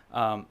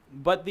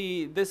 But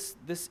this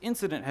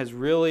incident has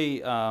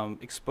really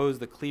exposed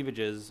the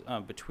cleavages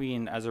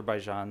between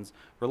Azerbaijan's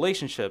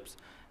relationships.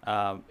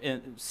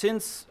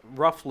 Since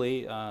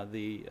roughly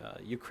the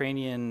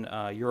Ukrainian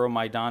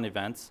Euromaidan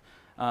events,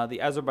 the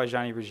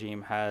Azerbaijani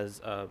regime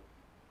has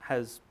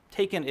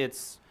taken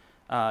its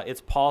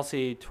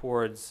policy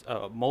towards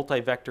a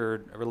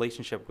multi-vectored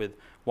relationship with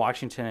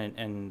Washington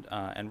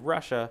and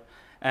Russia,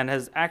 and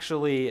has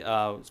actually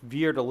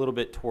veered a little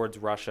bit towards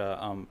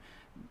Russia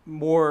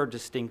more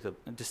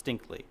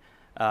distinctly.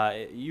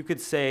 You could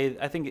say,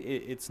 I think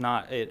it's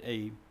not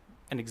an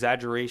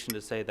exaggeration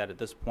to say that at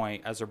this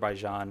point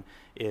Azerbaijan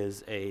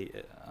is a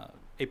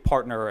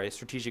partner, a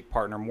strategic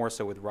partner, more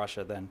so with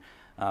Russia than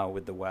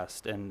with the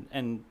West.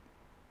 And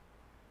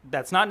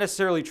that's not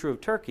necessarily true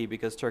of Turkey,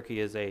 because Turkey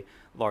is a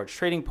large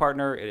trading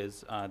partner. It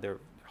is there are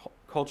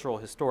cultural,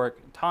 historic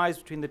ties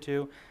between the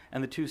two,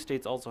 and the two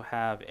states also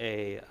have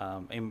a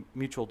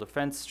mutual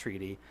defense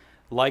treaty,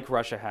 like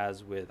Russia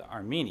has with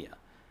Armenia.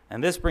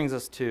 And this brings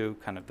us to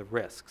kind of the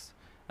risks.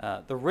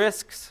 The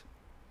risks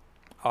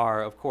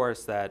are, of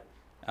course, that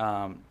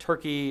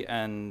Turkey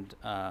and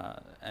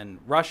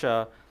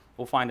Russia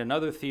will find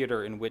another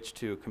theater in which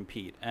to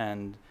compete,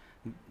 and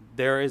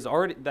there is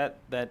already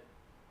that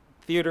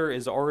theater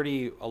is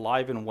already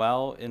alive and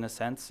well, in a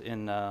sense,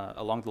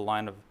 along the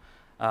line of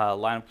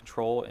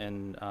control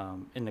in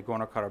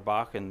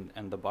Nagorno-Karabakh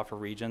and the buffer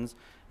regions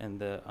and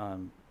the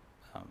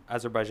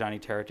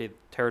Azerbaijani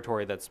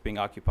territory that's being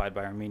occupied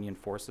by Armenian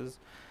forces.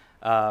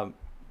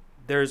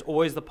 There's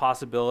always the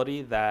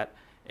possibility that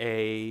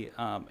a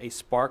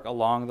spark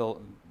along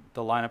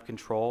the line of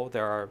control.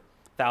 There are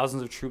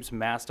thousands of troops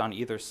massed on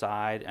either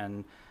side,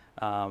 and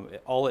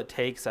all it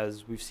takes,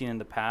 as we've seen in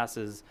the past,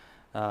 is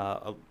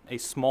a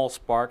small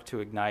spark to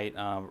ignite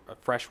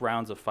fresh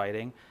rounds of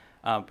fighting.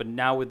 But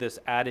now with this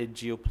added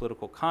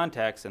geopolitical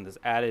context and this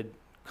added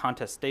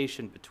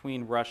contestation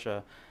between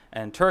Russia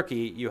and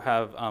Turkey, you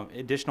have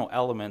additional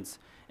elements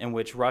in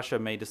which Russia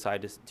may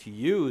decide to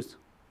use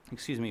the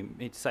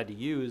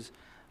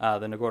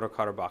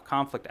Nagorno-Karabakh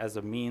conflict as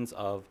a means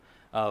of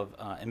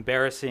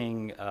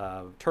embarrassing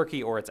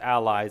Turkey or its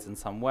allies in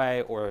some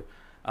way, or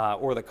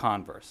the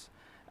converse.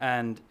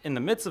 And in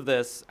the midst of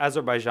this,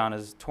 Azerbaijan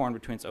is torn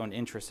between its own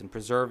interests in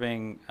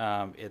preserving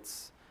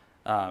its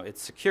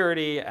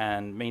security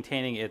and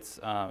maintaining its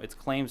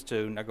claims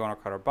to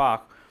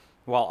Nagorno-Karabakh,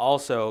 while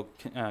also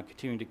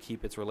continuing to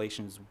keep its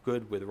relations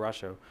good with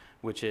Russia,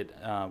 which it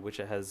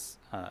has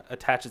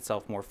attached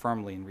itself more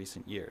firmly in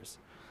recent years.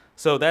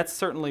 So that's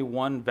certainly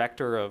one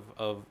vector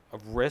of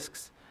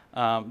risks.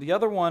 The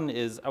other one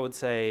is, I would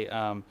say,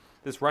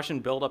 this Russian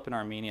buildup in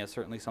Armenia is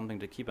certainly something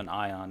to keep an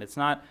eye on. It's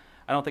not,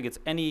 I don't think it's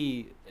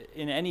in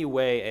any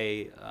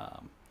way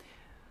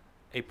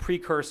a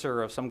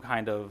precursor of some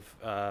kind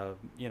of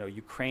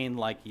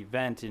Ukraine-like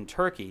event in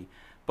Turkey,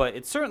 but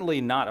it's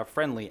certainly not a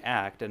friendly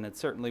act, and it's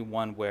certainly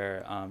one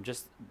where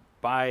just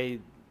by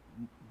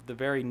the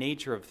very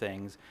nature of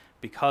things,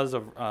 because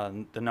of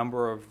the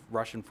number of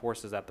Russian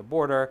forces at the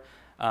border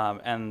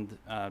and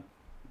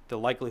the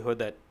likelihood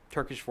that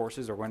Turkish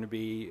forces are going to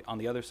be on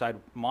the other side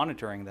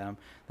monitoring them,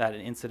 that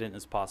an incident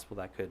is possible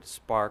that could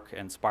spark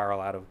and spiral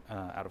out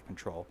of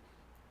control.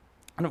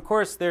 And of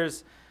course,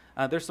 there's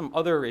some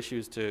other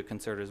issues to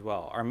consider as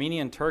well.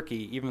 Armenia and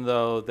Turkey, even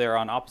though they're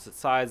on opposite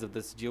sides of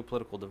this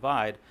geopolitical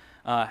divide,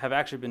 have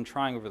actually been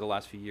trying over the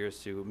last few years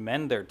to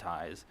mend their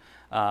ties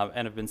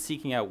and have been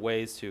seeking out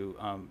ways to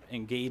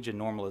engage in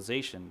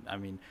normalization. I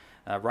mean,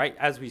 right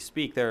as we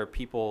speak, there are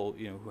people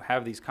who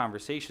have these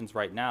conversations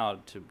right now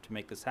to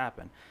make this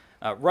happen.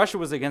 Russia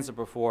was against it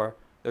before.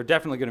 they're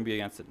definitely going to be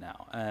against it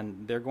now,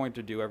 and they're going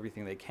to do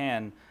everything they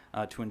can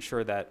to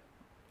ensure that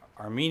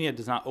Armenia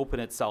does not open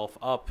itself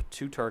up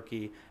to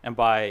Turkey, and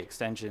by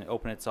extension,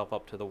 open itself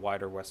up to the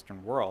wider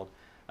Western world.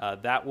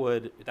 That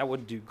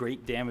would do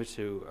great damage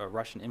to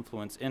Russian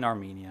influence in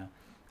Armenia,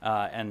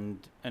 and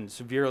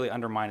severely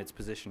undermine its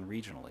position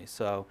regionally.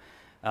 So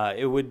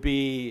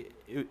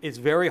it's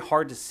very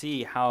hard to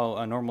see how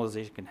a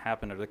normalization can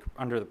happen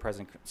under the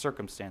present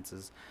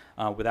circumstances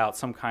without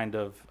some kind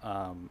of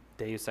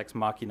deus ex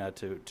machina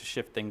to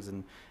shift things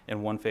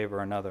in one favor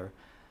or another.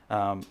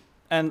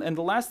 And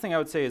the last thing I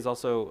would say is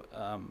also,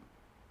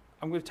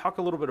 I'm going to talk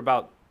a little bit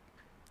about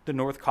the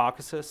North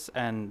Caucasus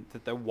and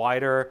the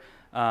wider,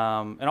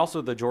 and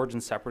also the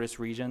Georgian separatist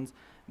regions.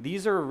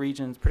 These are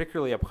regions,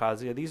 particularly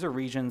Abkhazia, these are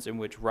regions in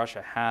which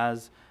Russia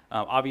has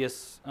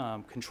obvious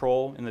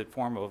control in the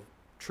form of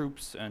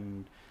troops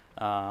and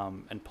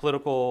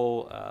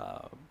political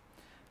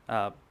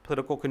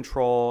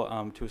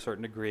control to a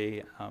certain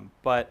degree.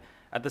 But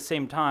at the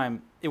same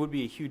time, it would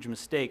be a huge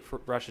mistake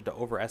for Russia to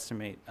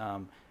overestimate,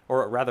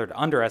 or rather to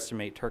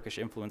underestimate, Turkish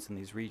influence in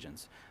these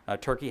regions.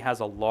 Turkey has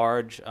a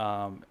large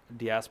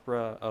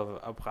diaspora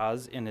of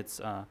Abkhaz in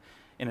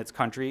its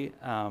country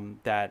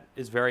that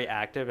is very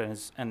active,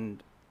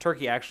 and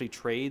Turkey actually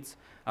trades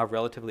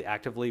relatively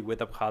actively with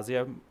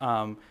Abkhazia,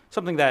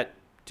 something that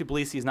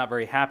Tbilisi is not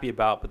very happy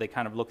about, but they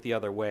kind of look the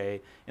other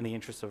way in the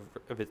interest of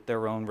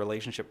their own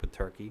relationship with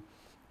Turkey.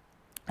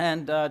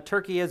 And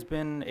Turkey has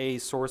been a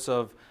source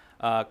of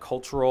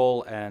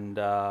cultural and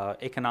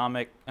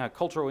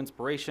cultural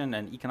inspiration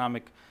and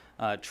economic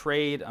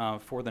trade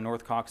for the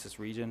North Caucasus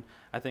region.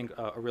 I think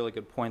a really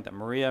good point that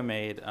Maria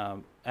made,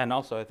 and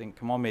also I think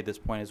Kamal made this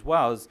point as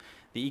well, is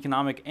the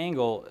economic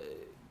angle.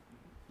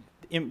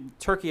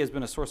 Turkey has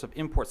been a source of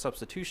import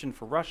substitution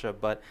for Russia,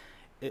 but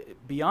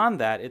beyond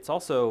that, it's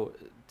also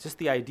just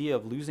the idea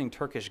of losing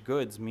Turkish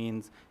goods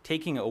means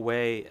taking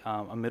away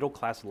a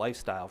middle-class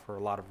lifestyle for a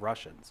lot of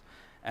Russians.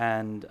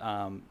 And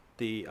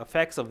the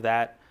effects of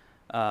that,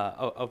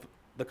 of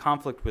the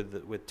conflict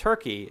with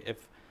Turkey,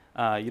 if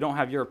you don't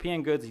have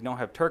European goods, you don't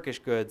have Turkish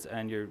goods,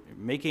 and you're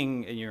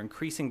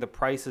increasing the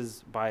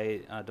prices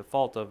by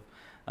default of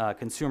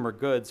consumer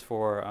goods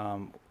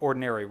for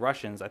ordinary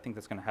Russians, I think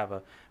that's going to have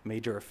a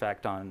major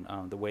effect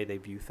on the way they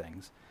view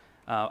things.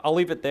 I'll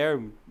leave it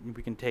there.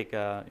 We can take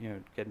get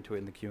into it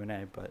in the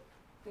Q&A. But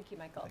thank you,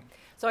 Michael.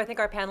 So I think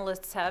our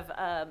panelists have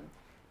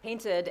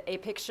painted a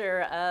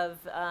picture of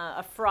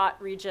a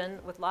fraught region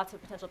with lots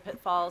of potential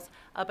pitfalls,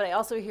 but I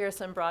also hear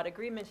some broad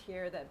agreement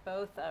here that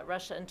both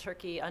Russia and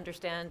Turkey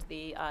understand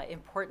the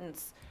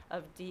importance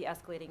of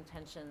de-escalating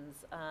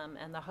tensions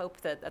and the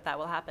hope that that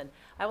will happen.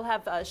 I will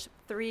have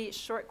 3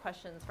 short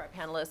questions for our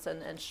panelists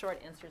and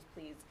short answers,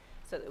 please,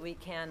 so that we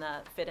can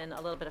fit in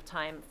a little bit of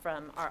time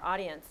from our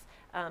audience.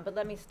 But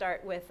let me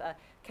start with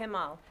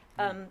Kemal.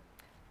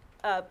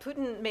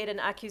 Putin made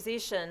an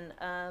accusation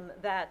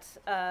that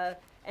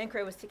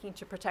Ankara was seeking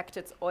to protect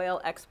its oil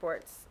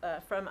exports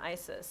from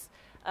ISIS.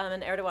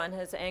 And Erdogan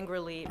has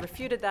angrily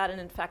refuted that and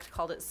in fact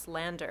called it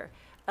slander.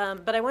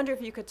 But I wonder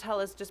if you could tell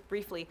us just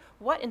briefly,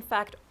 what in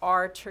fact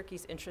are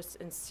Turkey's interests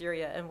in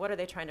Syria and what are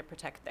they trying to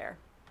protect there?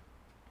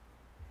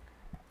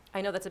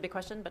 I know that's a big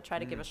question, but try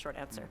to give a short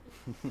answer.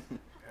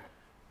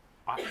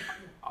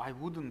 I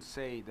wouldn't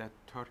say that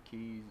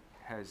Turkey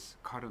has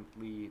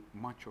currently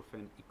much of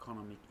an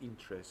economic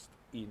interest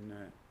in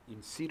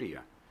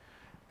Syria.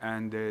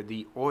 And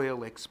the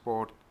oil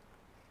export,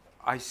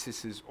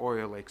 ISIS's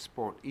oil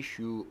export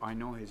issue, I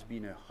know has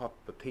been a hot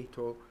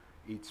potato.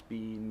 It's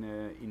been,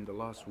 in the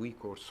last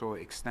week or so,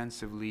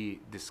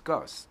 extensively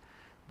discussed.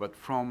 But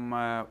from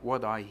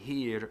what I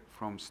hear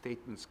from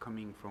statements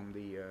coming from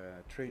the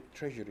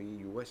Treasury,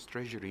 US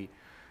Treasury,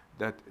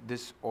 that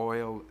this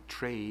oil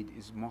trade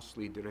is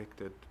mostly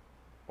directed,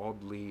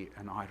 oddly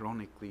and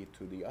ironically,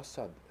 to the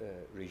Assad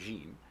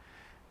regime.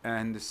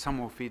 And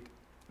some of it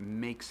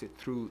makes it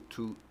through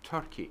to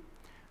Turkey.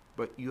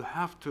 But you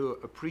have to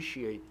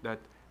appreciate that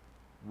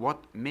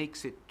what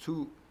makes it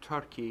to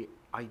Turkey,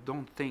 I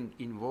don't think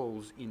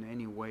involves in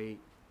any way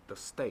the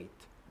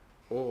state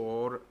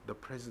or the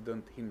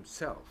president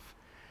himself.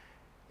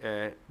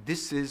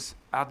 This is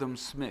Adam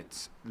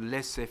Smith's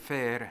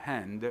laissez-faire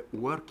hand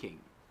working.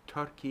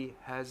 Turkey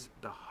has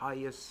the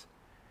highest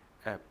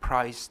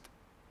priced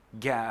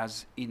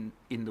gas in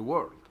the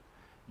world.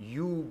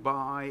 You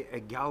buy a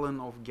gallon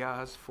of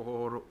gas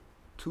for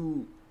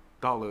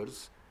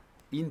 $2.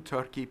 In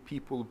Turkey,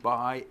 people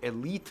buy a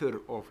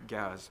liter of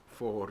gas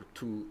for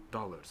 $2.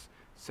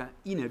 So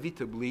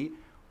inevitably,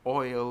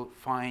 oil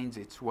finds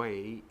its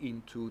way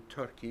into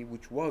Turkey,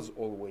 which was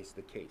always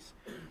the case.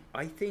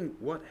 I think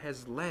what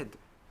has led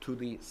to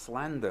the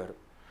slander,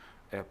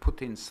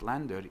 Putin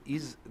slander,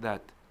 is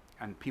that,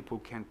 and people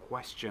can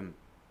question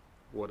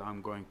what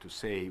I'm going to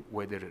say,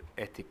 whether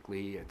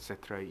ethically,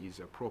 etc., is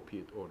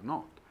appropriate or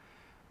not.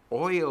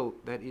 Oil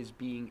that is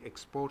being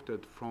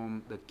exported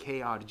from the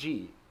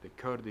KRG, the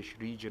Kurdish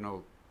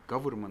regional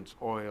government's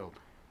oil,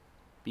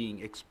 being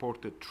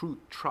exported through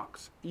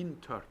trucks in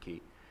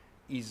Turkey,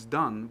 is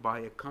done by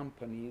a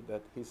company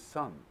that his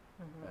son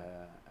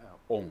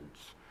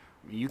owns.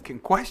 You can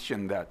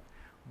question that,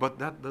 but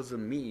that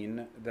doesn't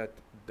mean that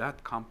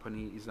that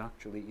company is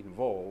actually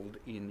involved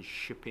in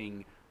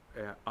shipping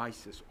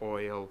ISIS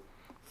oil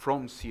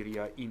from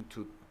Syria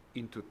into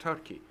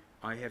Turkey.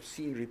 I have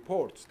seen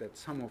reports that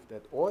some of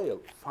that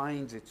oil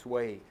finds its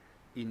way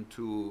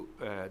into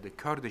the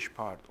Kurdish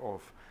part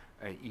of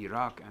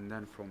Iraq, and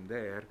then from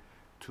there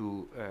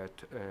to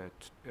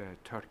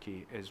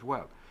Turkey as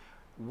well.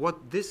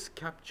 What this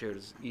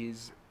captures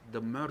is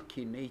the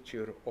murky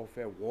nature of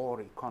a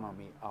war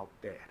economy out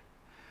there.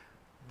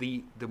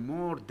 The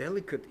more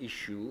delicate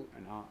issue,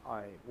 and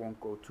I won't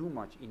go too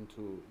much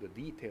into the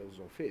details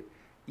of it,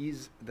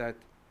 is that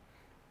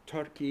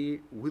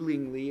Turkey,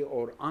 willingly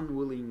or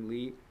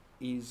unwillingly,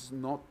 is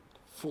not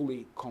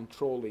fully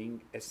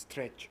controlling a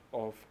stretch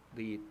of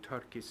the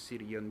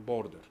Turkish-Syrian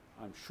border.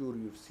 I'm sure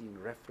you've seen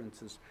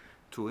references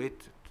to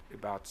it,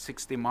 about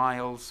 60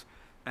 miles,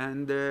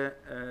 and the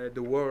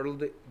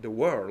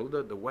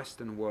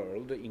Western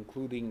world,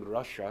 including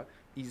Russia,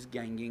 is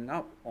ganging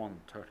up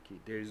on Turkey.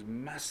 There is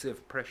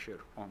massive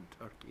pressure on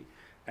Turkey.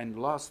 And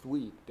last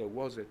week, there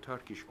was a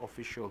Turkish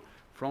official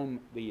from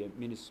the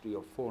Ministry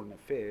of Foreign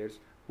Affairs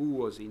who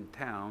was in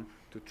town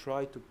to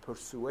try to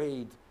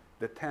persuade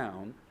the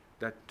town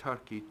that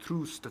Turkey,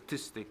 through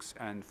statistics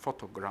and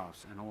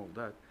photographs and all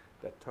that,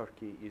 that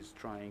Turkey is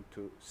trying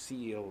to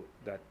seal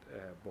that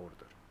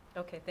border.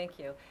 Okay, thank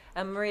you.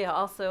 Maria,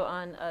 also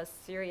on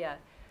Syria,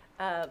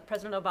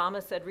 President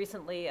Obama said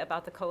recently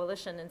about the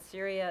coalition in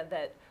Syria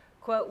that,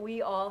 quote,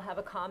 we all have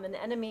a common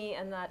enemy,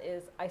 and that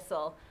is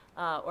ISIL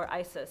or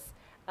ISIS.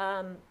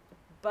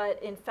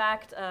 But in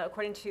fact,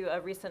 according to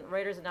a recent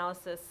Reuters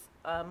analysis,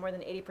 more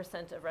than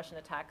 80% of Russian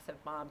attacks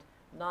have bombed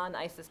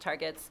non-ISIS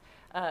targets.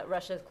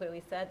 Russia has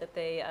clearly said that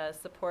they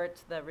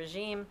support the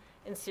regime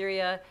in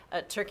Syria.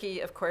 Turkey,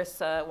 of course,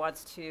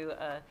 wants to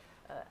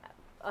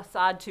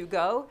Assad to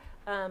go.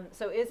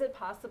 So is it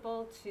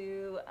possible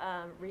to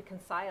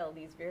reconcile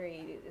these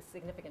very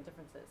significant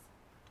differences?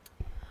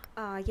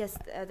 Yes,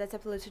 that's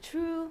absolutely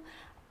true.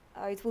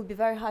 It will be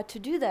very hard to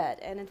do that,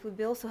 and it would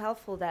be also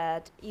helpful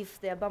that if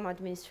the Obama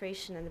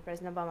administration and the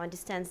President Obama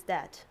understands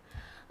that.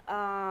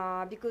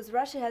 Because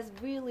Russia has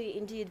really,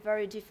 indeed,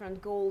 very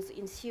different goals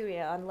in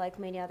Syria. Unlike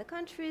many other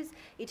countries,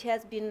 it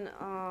has been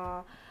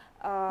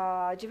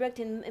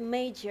directing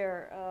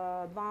major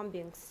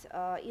bombings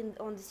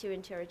on the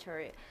Syrian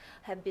territory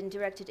have been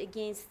directed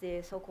against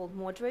the so-called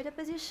moderate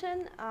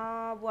opposition,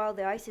 while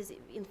the ISIS,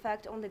 in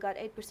fact, only got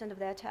 8% of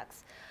the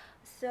attacks.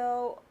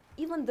 So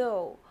even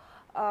though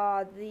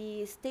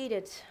the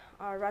stated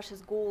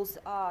Russia's goals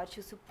are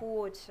to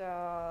support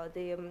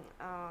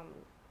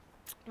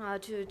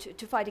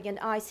to fight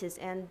against ISIS,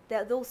 and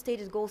those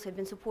stated goals have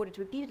been supported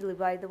repeatedly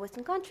by the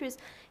Western countries,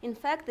 in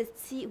fact,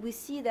 we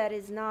see that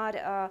it is not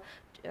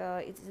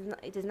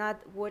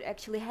what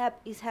actually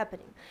is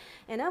happening.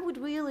 And I would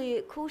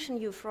really caution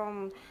you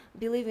from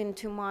believing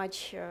too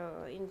much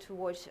into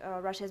what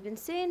Russia has been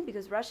saying,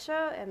 because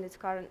Russia and its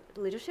current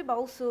leadership are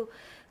also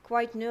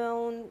quite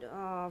known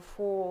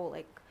for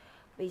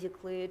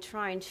basically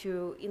trying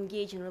to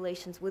engage in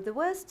relations with the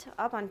West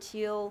up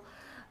until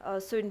a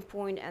certain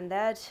point, and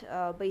that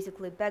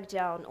basically back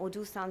down or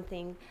do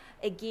something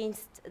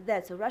against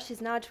that. So Russia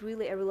is not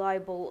really a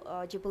reliable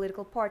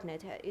geopolitical partner.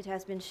 It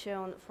has been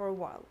shown for a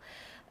while.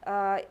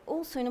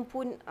 Also, an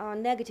important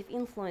negative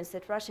influence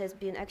that Russia has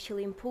been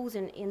actually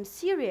imposing in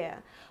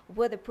Syria,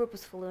 whether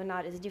purposefully or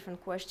not is a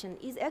different question,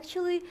 is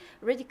actually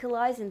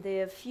radicalizing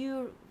the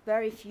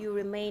very few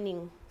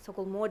remaining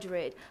so-called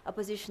moderate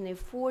oppositionary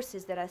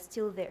forces that are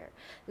still there.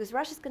 Because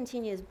Russia's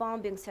continuous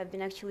bombings have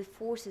been actually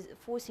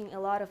forcing a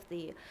lot of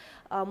the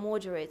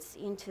moderates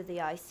into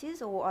the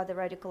ISIS or other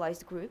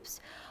radicalized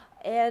groups.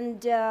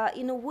 And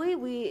in a way,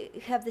 we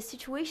have the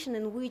situation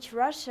in which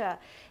Russia,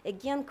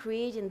 again,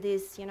 creating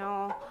this,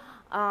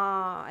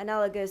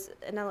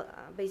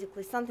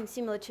 basically something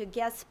similar to a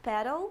gas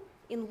pedal,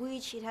 in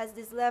which it has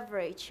this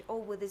leverage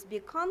over this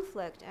big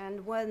conflict,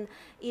 and when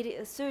it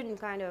is certain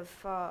kind of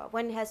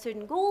when it has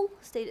certain goal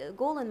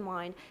in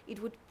mind, it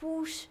would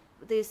push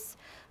this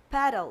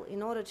pedal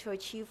in order to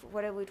achieve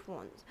whatever it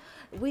wants.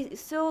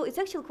 So it's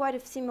actually quite a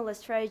similar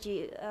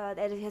strategy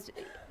that it has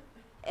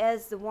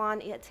as the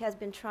one it has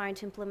been trying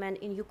to implement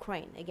in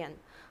Ukraine. Again,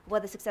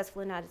 whether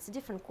successful or not, it's a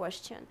different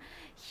question.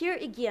 Here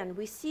again,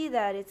 we see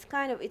that it's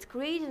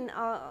creating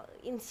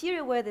in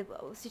Syria, where the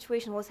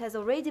situation has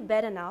already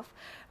bad enough.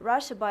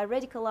 Russia, by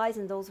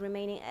radicalizing those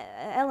remaining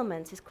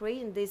elements, is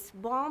creating this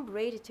bomb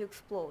ready to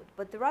explode.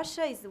 But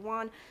Russia is the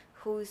one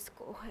who is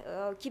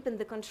keeping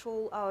the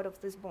control out of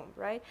this bomb,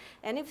 right?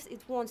 And if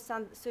it wants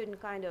some certain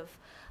kind of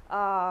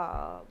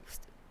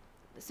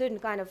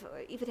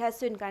if it has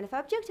certain kind of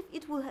objective,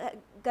 it will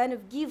kind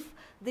of give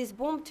this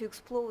bomb to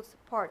explode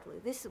partly.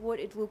 This is what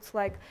it looks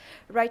like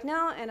right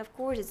now, and of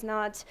course it's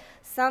not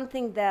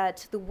something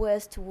that the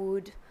West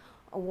would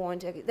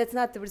want. That's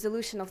not the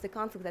resolution of the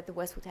conflict that the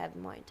West would have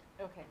in mind.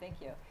 Okay,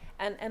 thank you.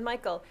 And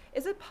Michael,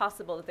 is it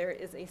possible that there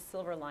is a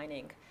silver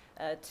lining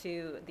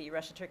to the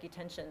Russia-Turkey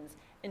tensions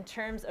in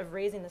terms of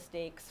raising the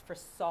stakes for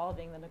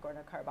solving the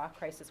Nagorno-Karabakh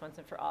crisis once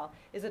and for all?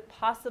 Is it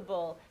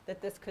possible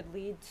that this could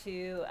lead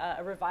to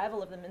a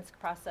revival of the Minsk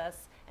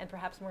process and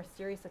perhaps more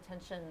serious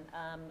attention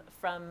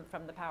from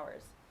the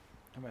powers?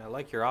 I mean, I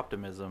like your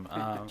optimism.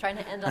 Trying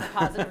to end on a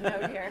positive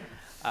note here.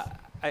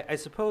 I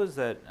suppose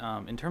that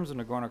in terms of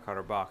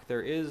Nagorno-Karabakh,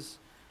 there is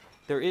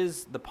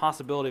the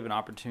possibility of an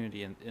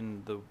opportunity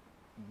in the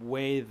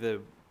way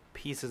the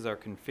pieces are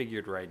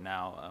configured right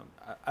now.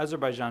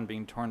 Azerbaijan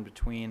being torn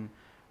between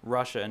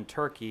Russia and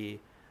Turkey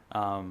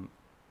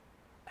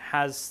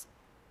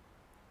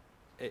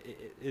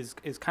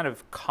is kind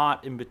of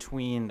caught in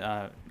between,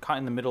 caught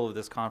in the middle of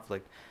this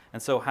conflict,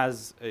 and so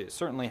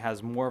certainly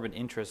has more of an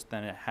interest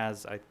than it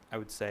has, I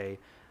would say,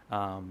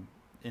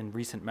 in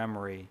recent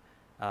memory,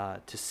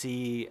 to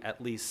see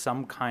at least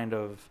some kind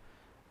of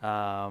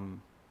to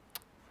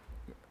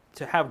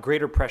have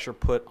greater pressure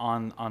put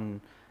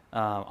on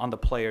the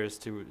players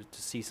to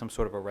see some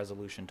sort of a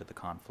resolution to the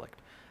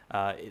conflict.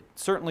 It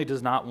certainly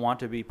does not want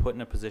to be put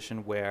in a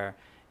position where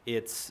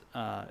its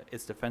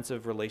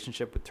defensive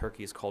relationship with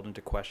Turkey is called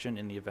into question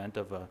in the event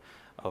of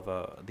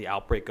the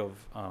outbreak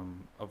of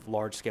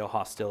large-scale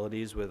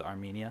hostilities with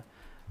Armenia,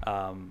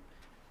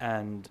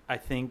 and I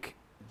think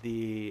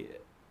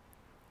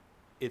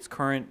its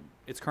current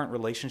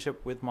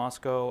relationship with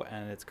Moscow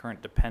and its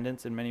current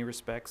dependence in many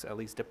respects, at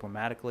least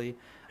diplomatically,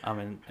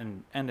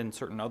 and in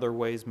certain other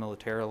ways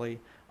militarily,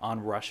 on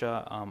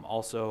Russia,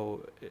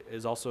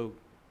 is also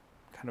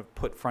kind of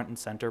put front and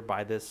center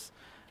by this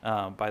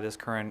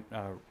current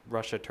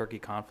Russia-Turkey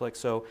conflict.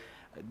 So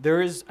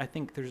I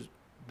think there's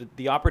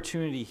the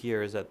opportunity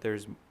here is that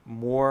there's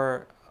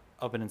more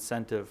of an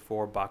incentive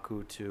for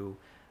Baku to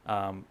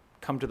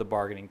come to the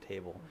bargaining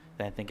table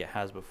than I think it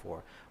has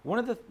before. One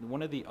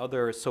of the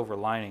other silver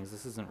linings,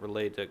 this isn't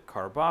related to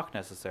Karabakh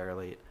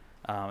necessarily,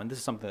 and this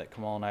is something that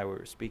Kamal and I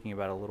were speaking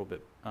about a little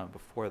bit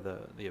before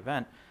the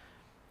event,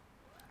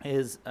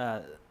 is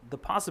the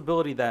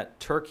possibility that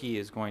Turkey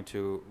is going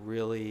to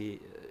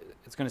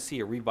it's going to see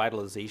a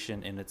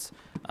revitalization in its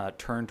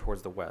turn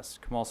towards the West.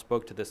 Kamal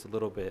spoke to this a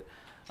little bit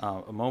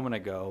a moment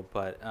ago,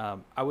 but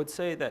I would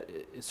say that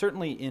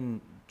certainly in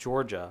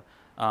Georgia,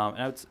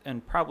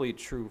 and probably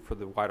true for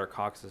the wider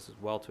Caucasus as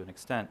well to an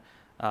extent,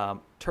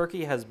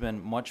 Turkey has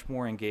been much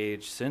more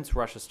engaged since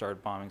Russia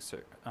started bombing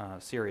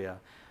Syria.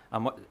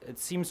 It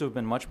seems to have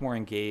been much more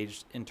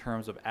engaged in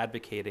terms of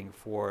advocating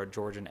for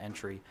Georgian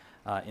entry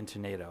into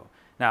NATO.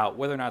 Now,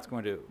 whether or not it's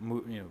going to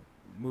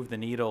move the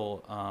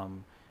needle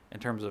in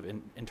terms of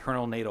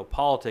internal NATO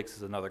politics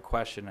is another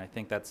question. I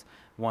think that's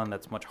one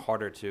that's much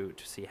harder to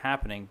see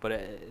happening, but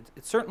it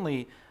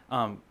certainly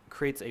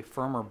creates a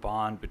firmer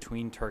bond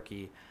between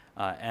Turkey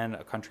and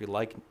a country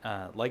like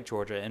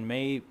Georgia, and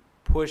may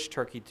push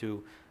Turkey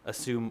to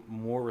assume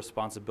more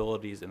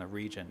responsibilities in the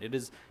region. It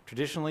has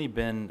traditionally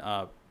been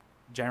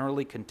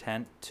generally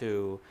content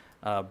to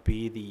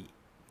be the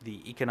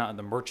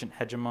merchant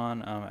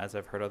hegemon, as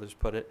I've heard others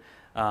put it,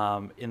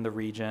 in the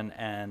region,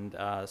 and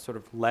sort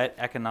of let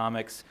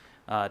economics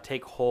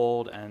take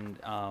hold and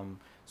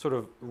sort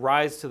of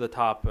rise to the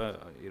top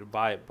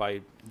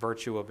by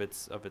virtue of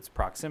its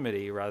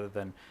proximity rather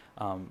than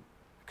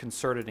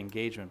concerted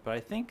engagement. But I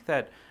think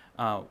that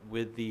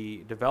with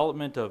the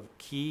development of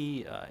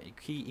key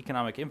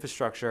economic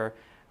infrastructure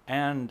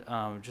and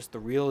just the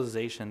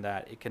realization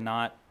that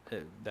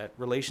that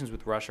relations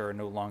with Russia are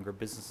no longer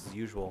business as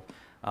usual,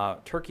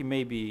 Turkey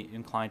may be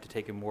inclined to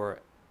take a more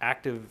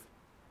active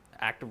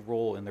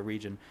role in the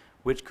region,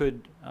 which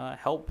could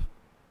help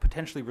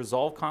potentially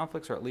resolve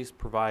conflicts, or at least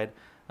provide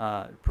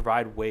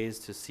ways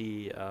to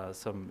see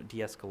some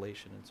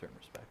de-escalation in certain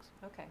respects.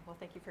 Okay, well,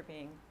 thank you for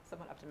being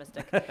somewhat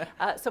optimistic.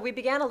 So we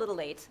began a little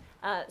late.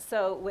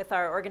 So with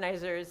our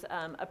organizers'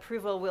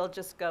 approval, we'll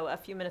just go a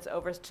few minutes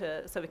over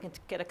so we can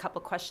get a couple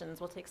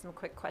questions. We'll take some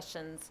quick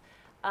questions.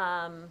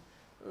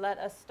 Let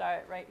us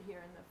start right here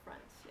in the front.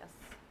 Yes.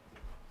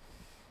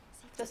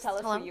 Just tell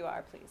us who you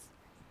are, please.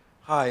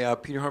 Hi,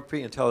 Peter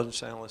Humphrey,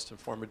 intelligence analyst and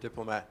former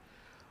diplomat.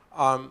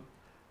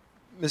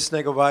 Ms.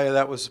 Negovaya,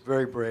 that was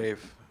very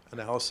brave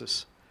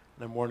analysis,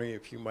 and I'm wondering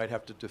if you might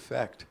have to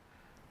defect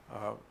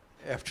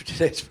after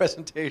today's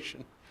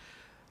presentation.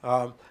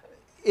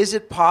 Is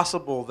it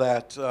possible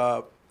that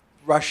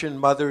Russian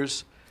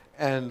mothers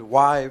and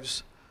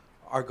wives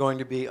are going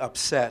to be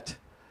upset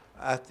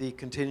at the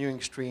continuing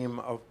stream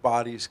of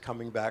bodies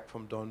coming back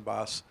from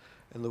Donbass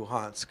and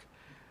Luhansk?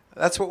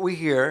 That's what we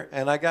hear,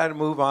 and I got to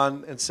move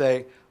on and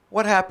say,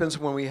 what happens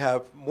when we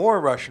have more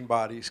Russian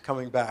bodies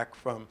coming back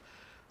from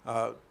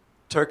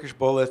Turkish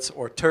bullets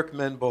or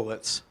Turkmen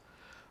bullets?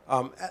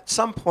 At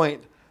some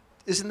point,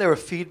 isn't there a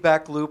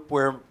feedback loop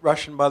where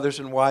Russian mothers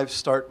and wives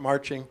start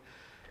marching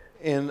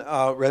in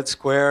Red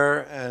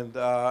Square,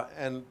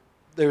 and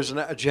there's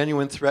a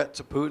genuine threat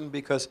to Putin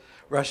because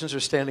Russians are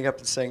standing up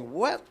and saying,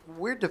 what,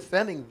 we're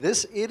defending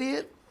this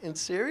idiot in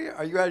Syria?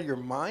 Are you out of your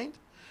mind?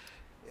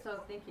 So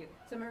thank you.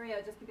 So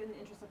Maria, just in the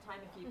interest of time,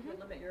 if you could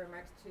limit your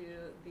remarks to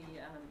the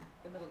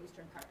Middle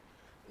Eastern part.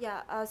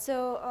 Yeah,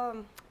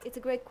 it's a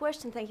great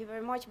question, thank you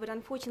very much, but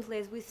unfortunately,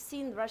 as we've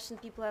seen, Russian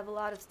people have a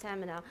lot of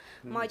stamina,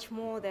 much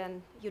more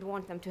than you'd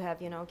want them to have,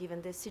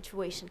 given this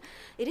situation.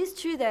 It is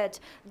true that,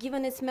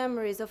 given its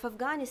memories of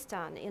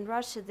Afghanistan, in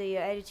Russia, the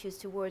attitudes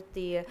toward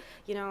the,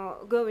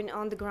 going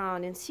on the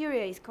ground in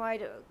Syria is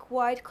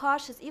quite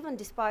cautious, even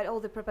despite all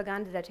the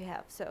propaganda that you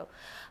have. So,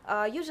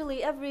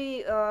 usually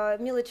every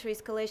military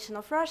escalation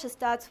of Russia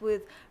starts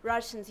with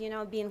Russians,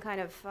 being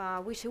kind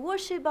of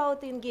wishy-washy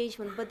about the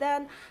engagement, but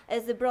then,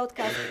 as the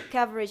broadcast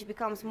coverage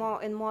becomes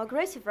more and more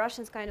aggressive,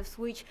 Russians kind of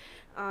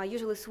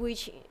usually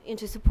switch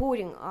into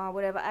supporting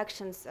whatever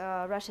actions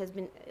Russia has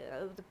been,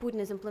 Putin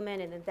is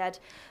implementing, and that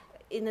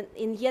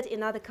in yet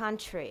another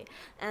country,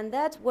 and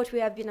that's what we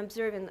have been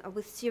observing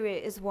with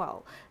Syria as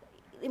well.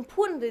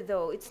 Importantly,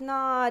 though, it's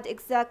not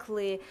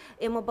exactly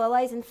a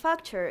mobilizing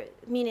factor,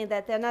 meaning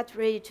that they're not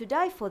ready to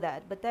die for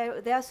that, but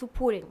they are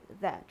supporting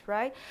that,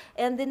 right?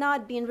 And they're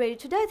not being ready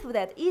to die for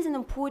that is an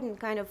important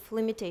kind of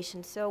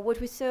limitation. So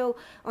what we saw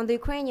on the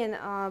Ukrainian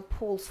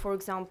polls, for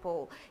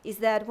example, is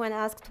that when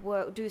asked,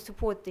 do you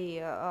support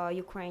the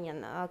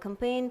Ukrainian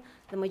campaign,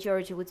 the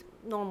majority would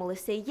normally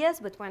say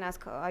yes, but when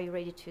asked, are you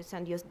ready to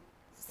send your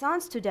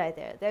sons to die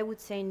there, they would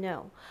say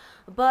no.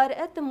 But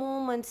at the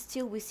moment,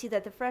 still we see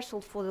that the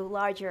threshold for the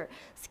larger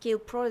scale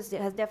protest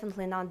has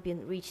definitely not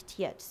been reached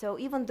yet. So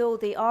even though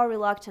they are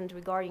reluctant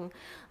regarding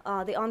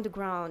the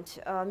underground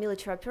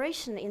military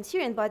operation in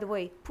Syria, and by the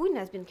way, Putin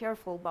has been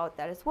careful about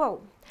that as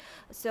well.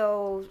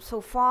 So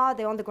far,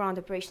 the underground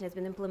operation has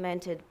been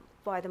implemented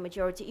by the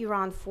majority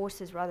Iran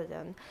forces rather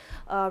than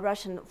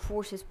Russian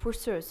forces per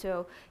se.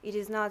 So it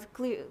is not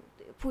clear.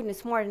 Putin is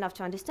smart enough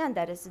to understand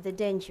that as the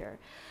danger.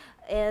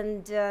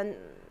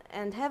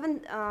 And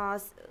having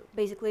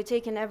basically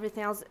taken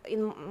everything else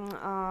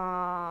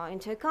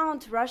into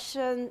account,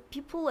 Russian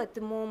people at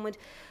the moment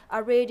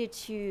are ready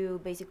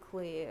to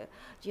basically,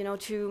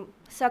 to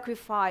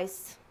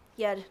sacrifice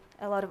yet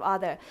a lot of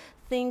other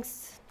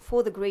things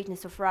for the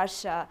greatness of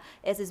Russia,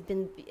 as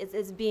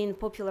it's been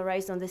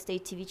popularized on the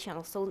state TV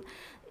channel. So,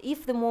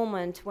 if the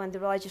moment when the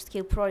larger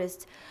scale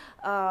protest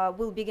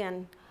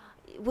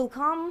will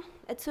come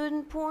at a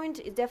certain point,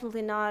 it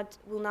definitely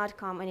will not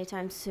come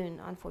anytime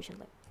soon,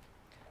 unfortunately.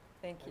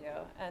 Thank you.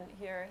 And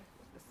here,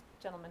 this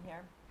gentleman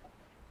here.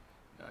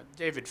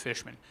 David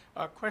Fishman.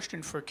 A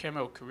question for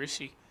Kemal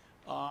Karisi.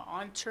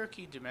 On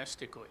Turkey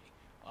domestically,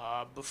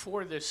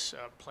 before this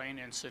plane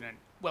incident,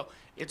 well,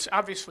 it's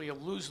obviously a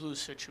lose-lose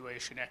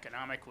situation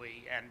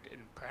economically and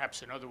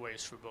perhaps in other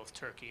ways for both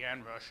Turkey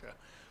and Russia.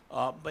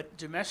 But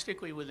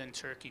domestically within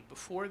Turkey,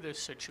 before this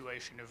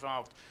situation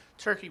evolved,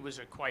 Turkey was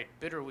a quite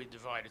bitterly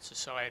divided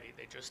society.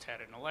 They just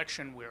had an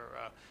election where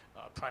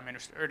Prime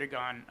Minister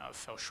Erdogan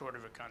fell short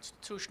of a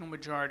constitutional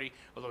majority,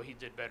 although he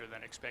did better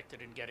than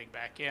expected in getting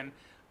back in.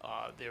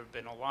 There's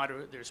been a lot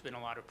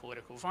of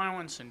political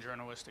violence and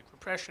journalistic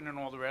repression and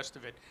all the rest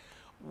of it.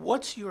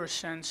 What's your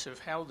sense of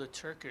how the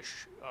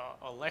Turkish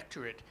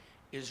electorate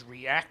is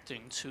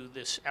reacting to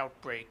this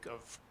outbreak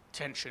of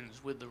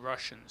tensions with the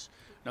Russians?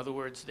 In other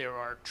words, there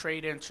are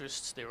trade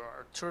interests, there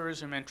are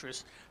tourism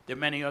interests, there are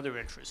many other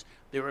interests.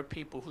 There are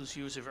people whose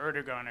views of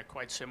Erdogan are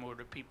quite similar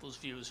to people's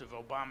views of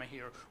Obama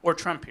here or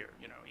Trump here.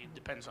 It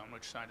depends on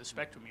which side of the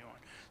spectrum you're on.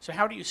 So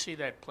how do you see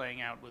that playing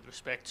out with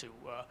respect to,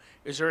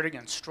 is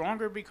Erdogan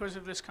stronger because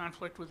of this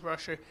conflict with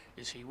Russia?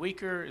 Is he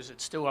weaker? Is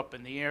it still up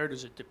in the air?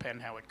 Does it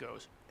depend how it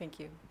goes? Thank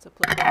you. So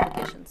political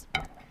implications.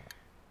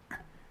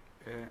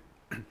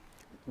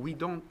 We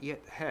don't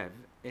yet have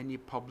any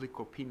public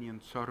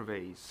opinion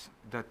surveys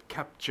that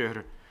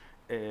capture,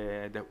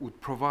 that would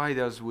provide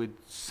us with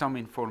some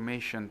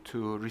information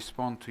to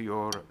respond to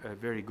your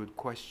very good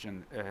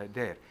question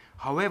there.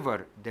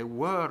 However, there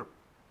were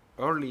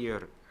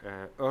earlier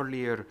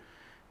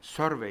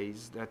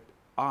surveys that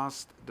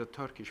asked the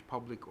Turkish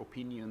public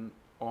opinion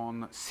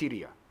on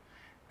Syria.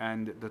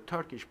 And the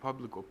Turkish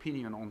public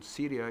opinion on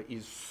Syria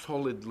is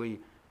solidly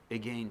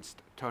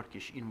against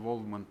Turkish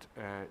involvement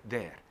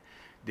there.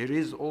 There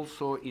is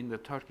also in the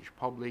Turkish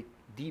public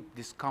deep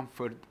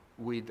discomfort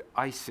with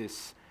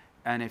ISIS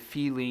and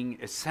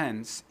a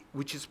sense,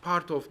 which is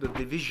part of the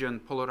division,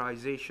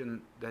 polarization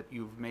that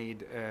you've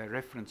made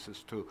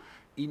references to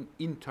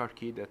in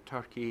Turkey, that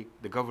Turkey,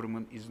 the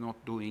government, is not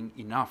doing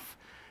enough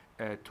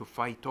to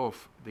fight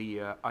off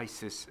the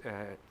ISIS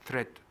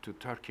threat to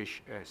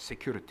Turkish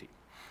security.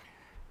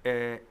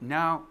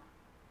 Now,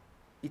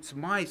 it's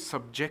my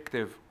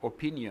subjective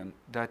opinion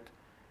that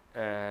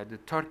the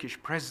Turkish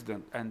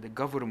president and the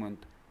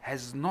government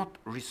has not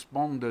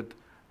responded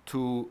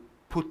to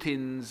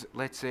Putin's,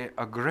 let's say,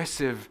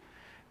 aggressive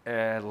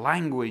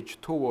language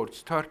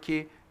towards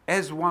Turkey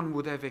as one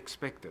would have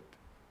expected.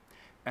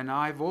 And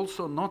I've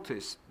also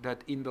noticed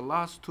that in the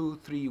last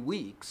 2-3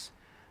 weeks,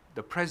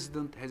 the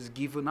president has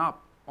given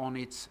up on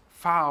its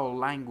foul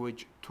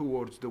language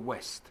towards the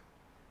West.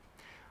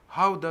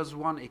 How does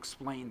one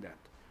explain that?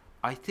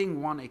 I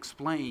think one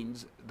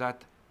explains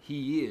that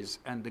he is,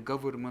 and the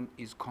government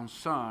is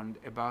concerned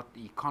about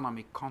the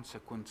economic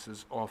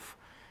consequences of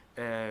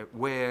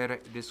where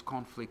this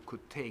conflict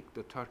could take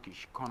the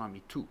Turkish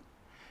economy to.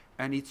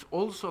 And it's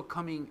also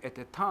coming at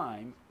a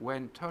time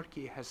when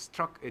Turkey has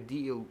struck a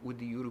deal with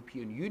the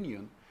European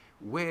Union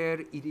where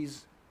it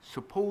is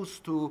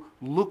supposed to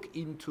look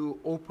into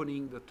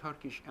opening the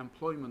Turkish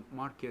employment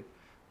market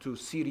to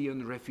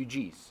Syrian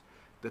refugees.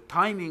 The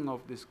timing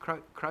of this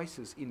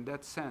crisis in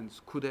that sense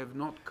could have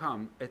not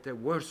come at a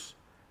worse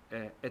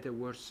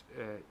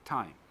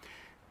time.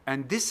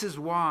 And this is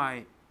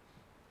why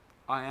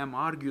I am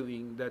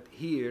arguing that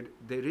here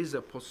there is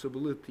a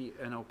possibility,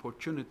 an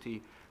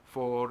opportunity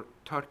for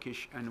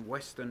Turkish and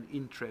Western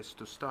interests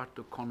to start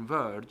to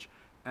converge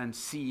and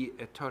see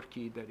a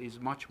Turkey that is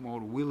much more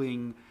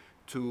willing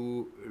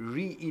to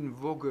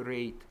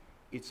reinvigorate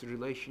its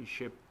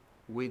relationship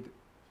with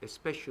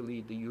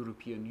especially the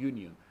European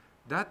Union.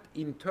 That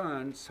in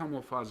turn, some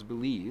of us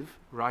believe,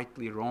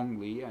 rightly,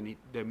 wrongly, and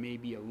there may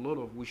be a lot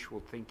of wishful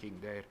thinking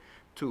there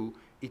too,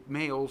 it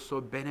may also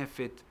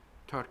benefit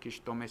Turkish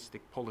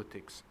domestic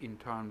politics in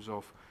terms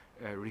of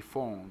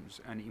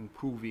reforms and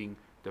improving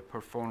the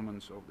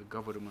performance of the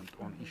government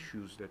on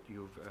issues that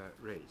you've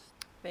raised.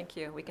 Thank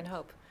you. We can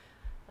hope.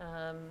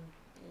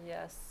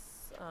 Yes,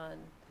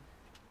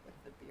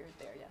 with the beard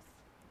there, yes.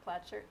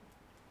 Plaid shirt.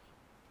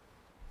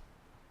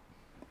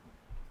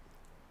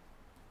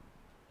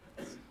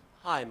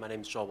 Hi, my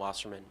name is Joel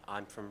Wasserman.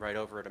 I'm from right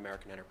over at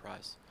American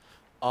Enterprise.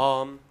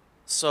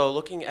 So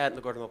looking at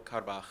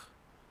Nagorno-Karabakh,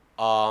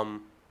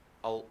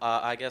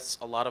 I guess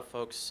a lot of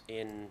folks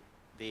in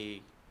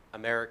the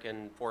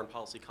American foreign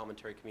policy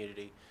commentary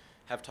community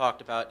have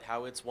talked about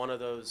how it's one of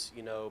those,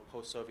 you know,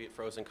 post-Soviet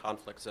frozen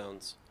conflict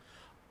zones.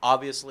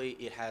 Obviously,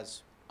 it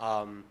has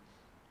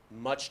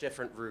much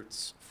different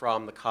roots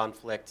from the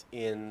conflict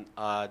in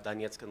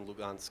Donetsk and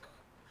Lugansk.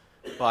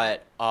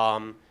 But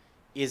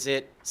is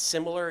it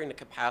similar in the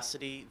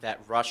capacity that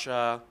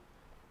Russia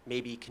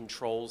maybe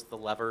controls the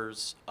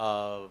levers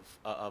of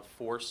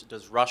force?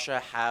 Does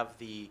Russia have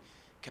the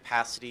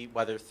capacity,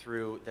 whether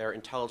through their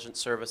intelligence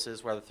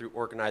services, whether through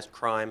organized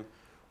crime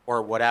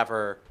or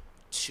whatever,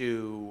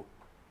 to,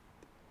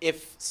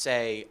 if,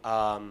 say,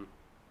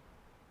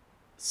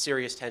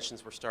 serious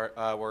tensions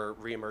were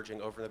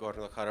re-emerging over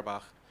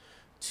Nagorno-Karabakh,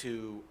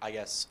 to, I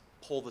guess,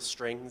 pull the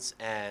strings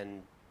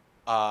and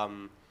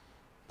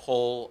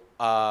pull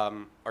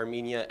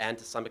Armenia and,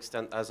 to some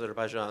extent,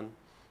 Azerbaijan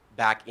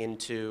back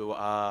into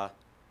a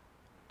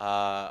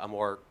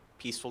more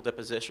peaceful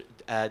disposition?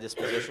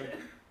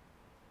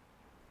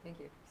 Thank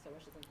you. So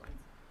much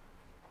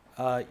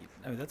influence.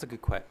 I mean, that's a good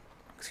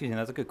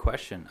that's a good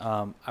question.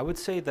 I would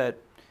say that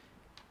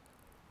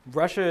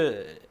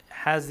Russia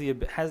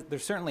there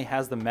certainly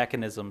has the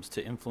mechanisms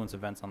to influence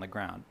events on the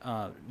ground.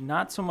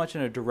 Not so much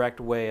in a direct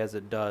way as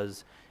it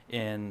does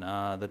in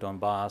the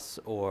Donbass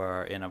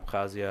or in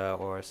Abkhazia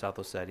or South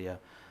Ossetia,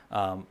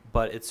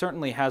 but it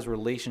certainly has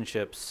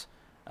relationships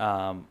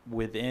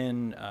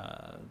within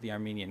the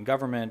Armenian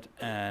government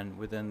and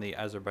within the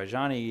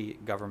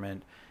Azerbaijani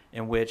government,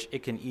 in which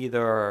it can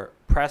either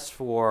press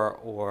for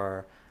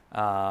or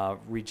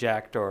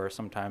reject, or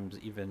sometimes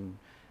even,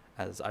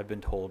 as I've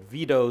been told,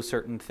 veto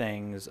certain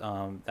things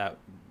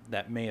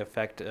that may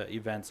affect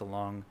events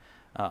along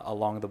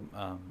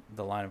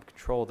the line of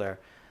control there.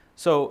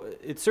 So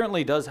it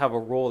certainly does have a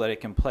role that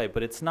it can play,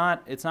 but it's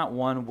not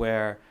one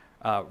where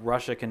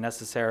Russia can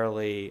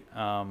necessarily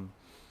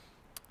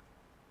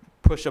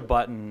push a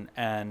button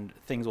and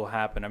things will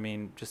happen. I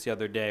mean, just the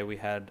other day we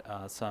had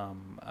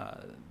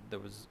there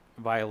was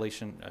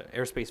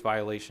airspace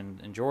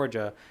violation in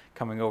Georgia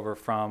coming over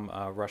from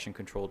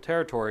Russian-controlled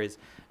territories,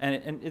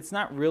 and it's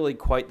not really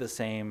quite the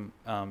same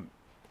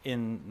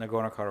in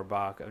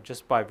Nagorno-Karabakh,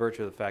 just by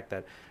virtue of the fact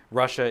that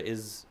Russia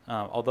is,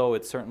 although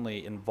it's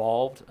certainly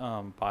involved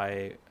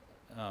by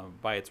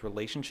its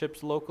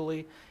relationships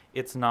locally,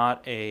 it's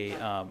not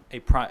a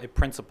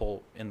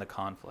principal in the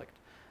conflict.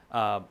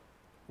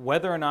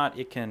 Whether or not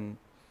it can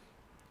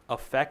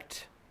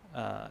affect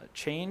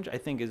change, I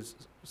think, is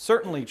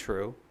certainly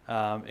true.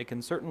 It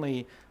can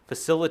certainly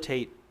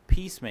facilitate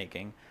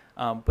peacemaking,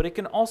 but it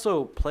can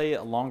also play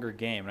a longer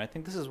game. And I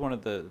think this is one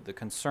of the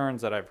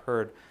concerns that I've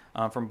heard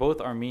from both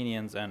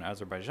Armenians and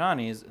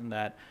Azerbaijanis, in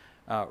that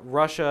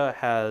Russia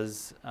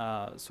has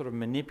sort of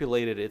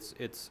manipulated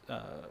its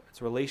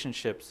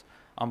relationships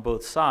on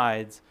both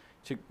sides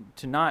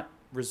to not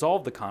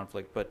resolve the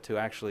conflict, but to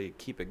actually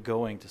keep it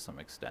going to some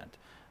extent,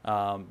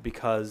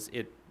 because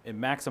it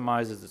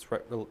maximizes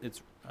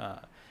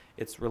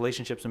its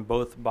relationships in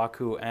both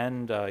Baku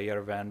and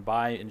Yerevan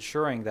by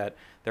ensuring that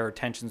there are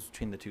tensions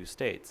between the two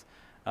states.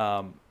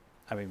 I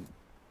mean,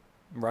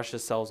 Russia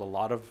sells a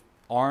lot of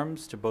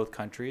arms to both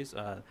countries.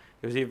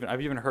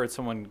 I've even heard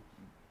someone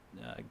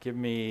give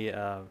me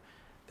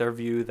their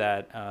view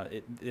that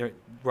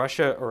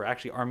Russia, or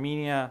actually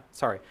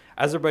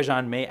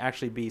Azerbaijan may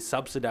actually be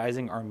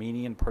subsidizing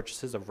Armenian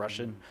purchases of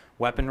Russian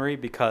weaponry,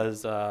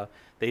 because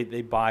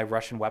they buy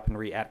Russian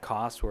weaponry at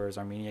cost, whereas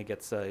Armenia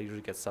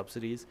usually gets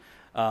subsidies.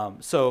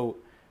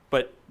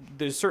 But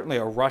there's certainly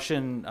a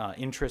Russian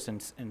interest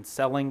in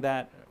selling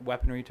that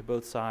weaponry to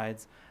both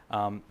sides,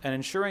 and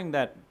ensuring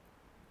that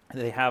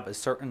they have a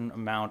certain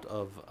amount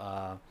of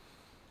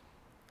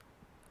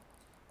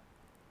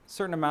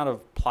certain amount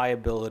of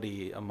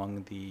pliability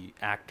among the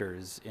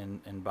actors in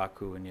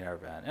Baku and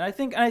Yerevan. And I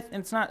think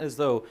it's not as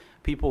though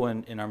people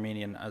in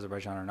Armenia and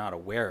Azerbaijan are not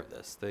aware of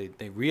this.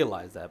 They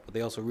realize that, but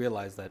they also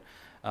realize that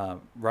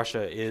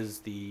Russia is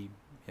the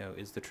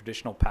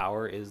traditional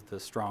power, is the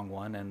strong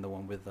one, and the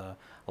one with a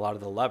lot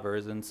of the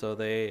levers, and so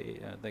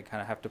they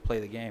kind of have to play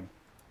the game.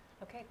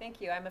 Okay,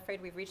 thank you. I'm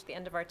afraid we've reached the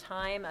end of our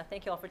time.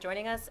 Thank you all for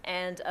joining us,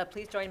 and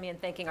please join me in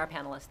thanking our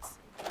panelists.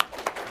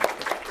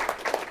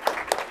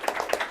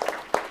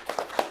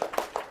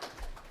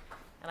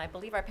 And I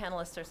believe our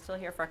panelists are still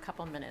here for a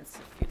couple minutes,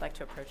 if you'd like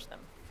to approach them.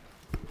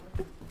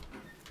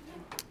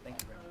 Thank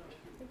you very much.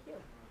 Thank you.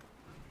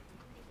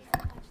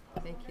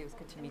 Thank you. It's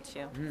good to meet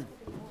you.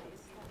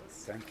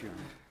 Thank you.